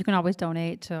you can always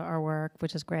donate to our work,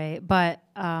 which is great. But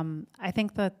I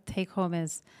think the take home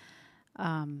is,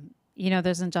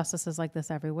 there's injustices like this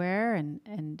everywhere,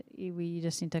 and you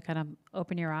just need to kind of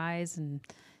open your eyes and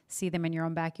see them in your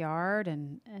own backyard,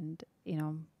 and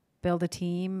build a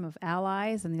team of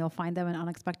allies, and you'll find them in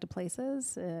unexpected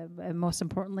places, and most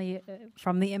importantly,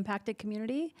 from the impacted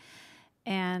community.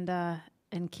 And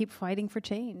keep fighting for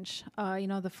change.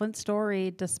 The Flint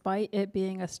story, despite it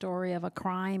being a story of a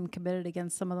crime committed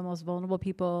against some of the most vulnerable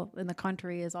people in the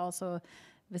country, is also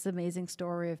this amazing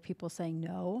story of people saying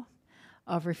no,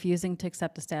 of refusing to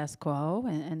accept the status quo,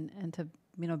 and to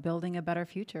building a better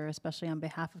future, especially on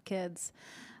behalf of kids.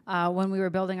 When we were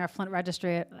building our Flint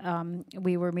registry,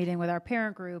 we were meeting with our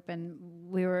parent group, and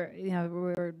we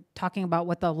were talking about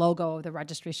what the logo of the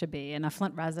registry should be. And a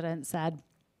Flint resident said,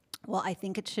 well, I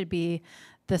think it should be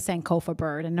the Sankofa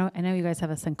bird. I know you guys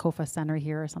have a Sankofa center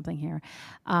here or something here.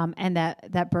 And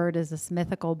that bird is this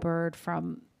mythical bird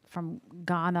from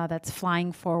Ghana that's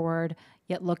flying forward,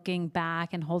 yet looking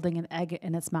back and holding an egg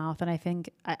in its mouth. And I think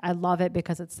I love it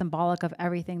because it's symbolic of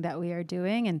everything that we are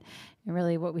doing, and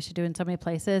really what we should do in so many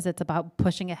places. It's about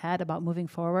pushing ahead, about moving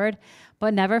forward,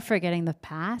 but never forgetting the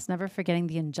past, never forgetting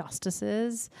the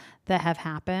injustices that have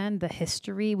happened, the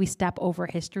history. We step over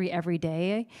history every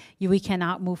day. We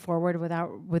cannot move forward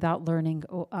without learning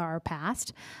our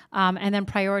past, and then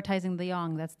prioritizing the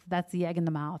young. That's the egg in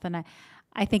the mouth. And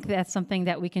I think that's something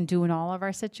that we can do in all of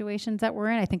our situations that we're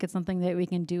in. I think it's something that we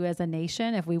can do as a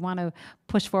nation. If we want to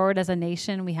push forward as a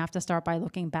nation, we have to start by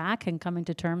looking back and coming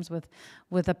to terms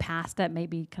with a past that may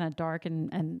be kind of dark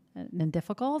and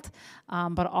difficult,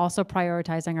 but also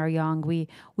prioritizing our young. We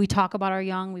talk about our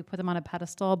young, we put them on a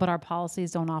pedestal, but our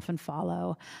policies don't often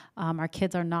follow. Our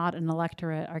kids are not an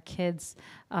electorate. Our kids,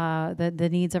 the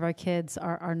needs of our kids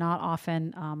are not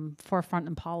often forefront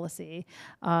in policy.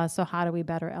 So how do we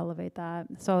better elevate that?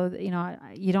 So,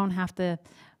 you don't have to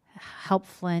help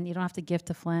Flint. You don't have to give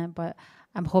to Flint, but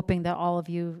I'm hoping that all of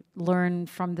you learn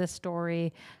from this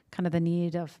story kind of the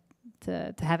need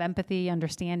to have empathy,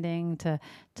 understanding, to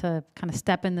kind of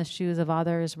step in the shoes of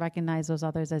others, recognize those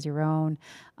others as your own.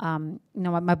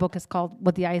 My book is called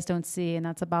What the Eyes Don't See, and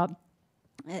that's about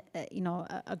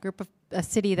a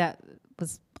city that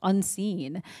was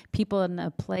unseen, people in a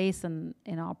place and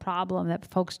a problem that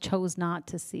folks chose not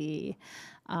to see.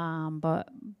 But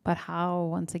how,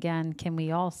 once again, can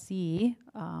we all see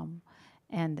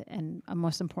and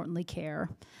most importantly care?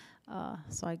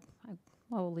 So I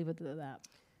will leave it at that.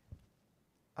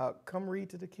 Come read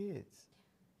to the kids.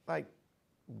 Like,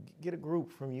 get a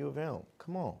group from U of M.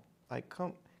 Come on. Like,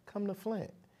 come to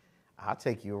Flint. I'll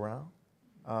take you around.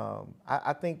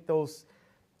 I think those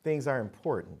things are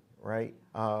important, right?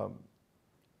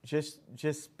 Just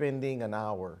spending an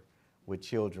hour with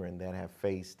children that have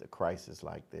faced a crisis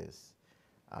like this.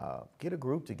 Get a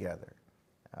group together,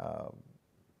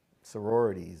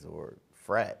 sororities or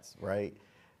frats, right?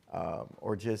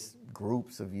 Or just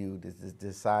groups of you that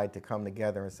decide to come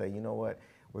together and say, you know what,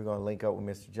 we're going to link up with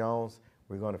Mr. Jones,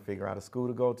 we're going to figure out a school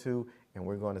to go to, and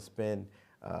we're going to spend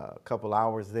a couple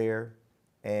hours there,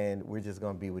 and we're just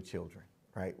going to be with children,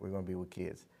 right? We're going to be with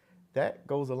kids. That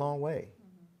goes a long way.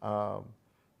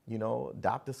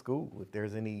 Adopt a school. If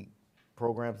there's any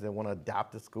programs that want to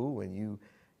adopt a school and you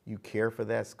care for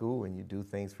that school and you do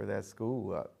things for that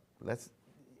school,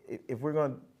 if you're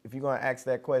going to ask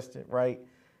that question, right,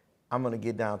 I'm going to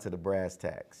get down to the brass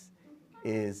tacks,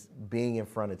 is being in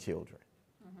front of children,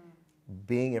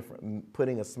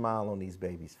 putting a smile on these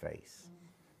babies' face.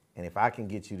 And if I can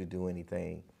get you to do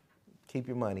anything, keep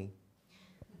your money,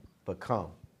 but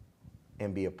come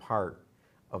and be a part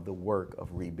of the work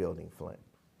of rebuilding Flint.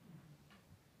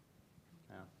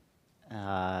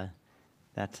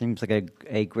 That seems like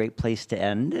a great place to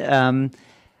end.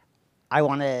 I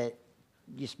want to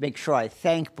just make sure I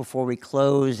thank before we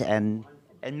close and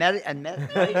mindfulness.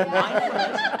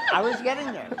 I was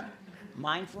getting there.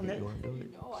 Mindfulness,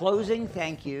 closing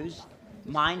thank yous,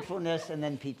 mindfulness, and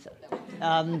then pizza.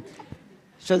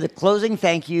 So the closing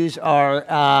thank yous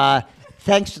are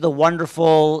thanks to the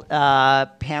wonderful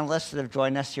panelists that have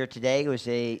joined us here today. It was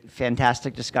a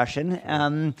fantastic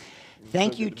discussion.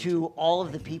 Thank you to all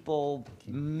of the people,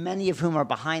 many of whom are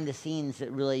behind the scenes,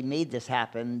 that really made this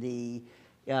happen. The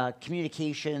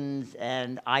communications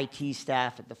and IT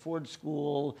staff at the Ford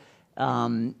School,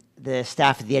 the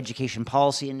staff at the Education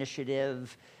Policy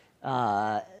Initiative,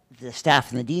 the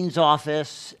staff in the Dean's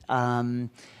Office, the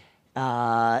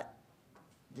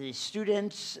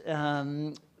students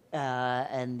and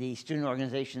the student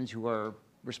organizations who are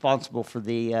responsible for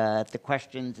the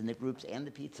questions and the groups and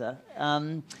the pizza.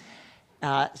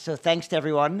 So thanks to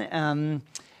everyone.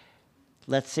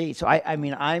 Let's see. So I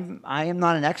am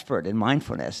not an expert in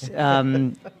mindfulness.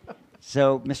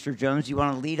 So Mr. Jones, you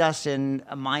want to lead us in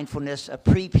a mindfulness, a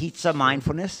pre-pizza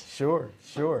mindfulness? Sure.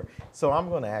 So I'm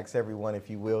going to ask everyone, if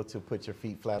you will, to put your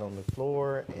feet flat on the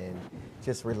floor and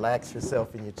just relax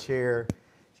yourself in your chair.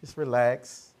 Just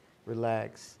relax.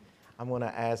 I'm going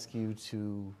to ask you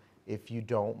to, if you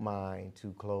don't mind,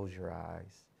 to close your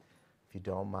eyes. If you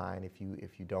don't mind, if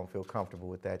you don't feel comfortable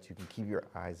with that, you can keep your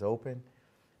eyes open.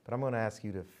 But I'm going to ask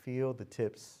you to feel the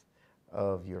tips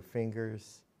of your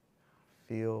fingers.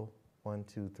 Feel 1,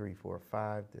 2, 3, 4,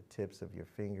 5, the tips of your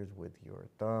fingers with your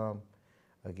thumb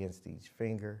against each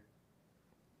finger.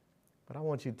 But I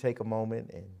want you to take a moment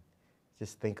and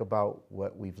just think about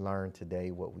what we've learned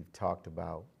today, what we've talked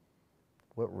about,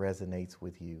 what resonates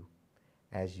with you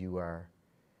as you are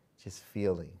just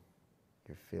feeling.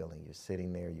 You're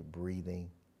sitting there, you're breathing.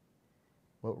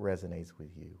 What resonates with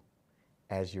you?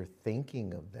 As you're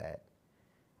thinking of that,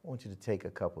 I want you to take a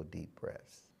couple deep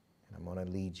breaths, and I'm going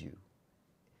to lead you.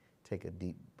 Take a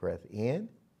deep breath in,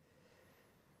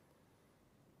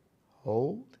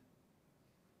 hold,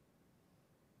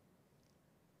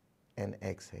 and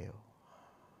exhale.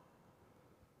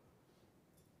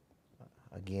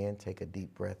 Again, take a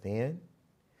deep breath in,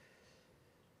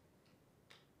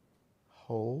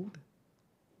 hold,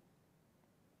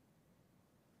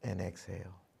 and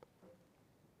exhale.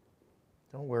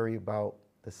 Don't worry about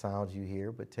the sounds you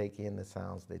hear, but take in the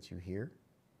sounds that you hear.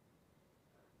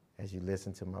 As you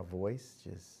listen to my voice,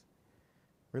 just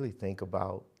really think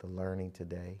about the learning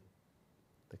today,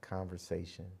 the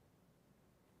conversation.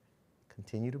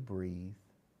 Continue to breathe.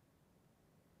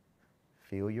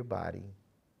 Feel your body.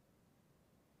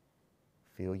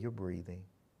 Feel your breathing.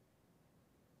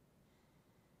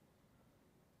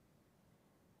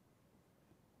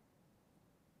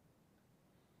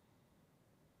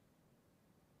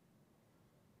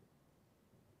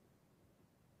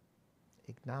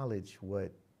 Acknowledge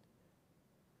what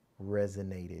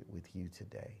resonated with you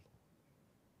today.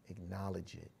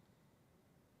 Acknowledge it.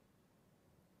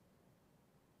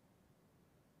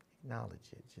 Acknowledge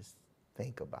it. Just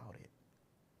think about it.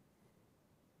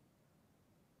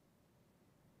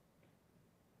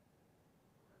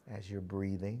 As you're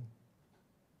breathing,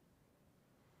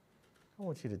 I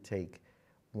want you to take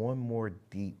one more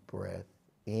deep breath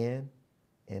in,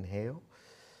 inhale,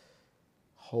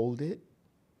 hold it,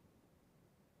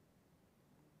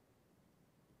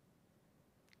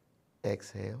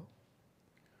 exhale.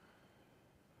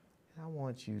 And I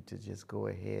want you to just go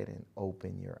ahead and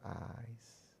open your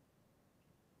eyes.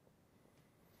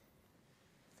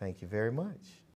 Thank you very much.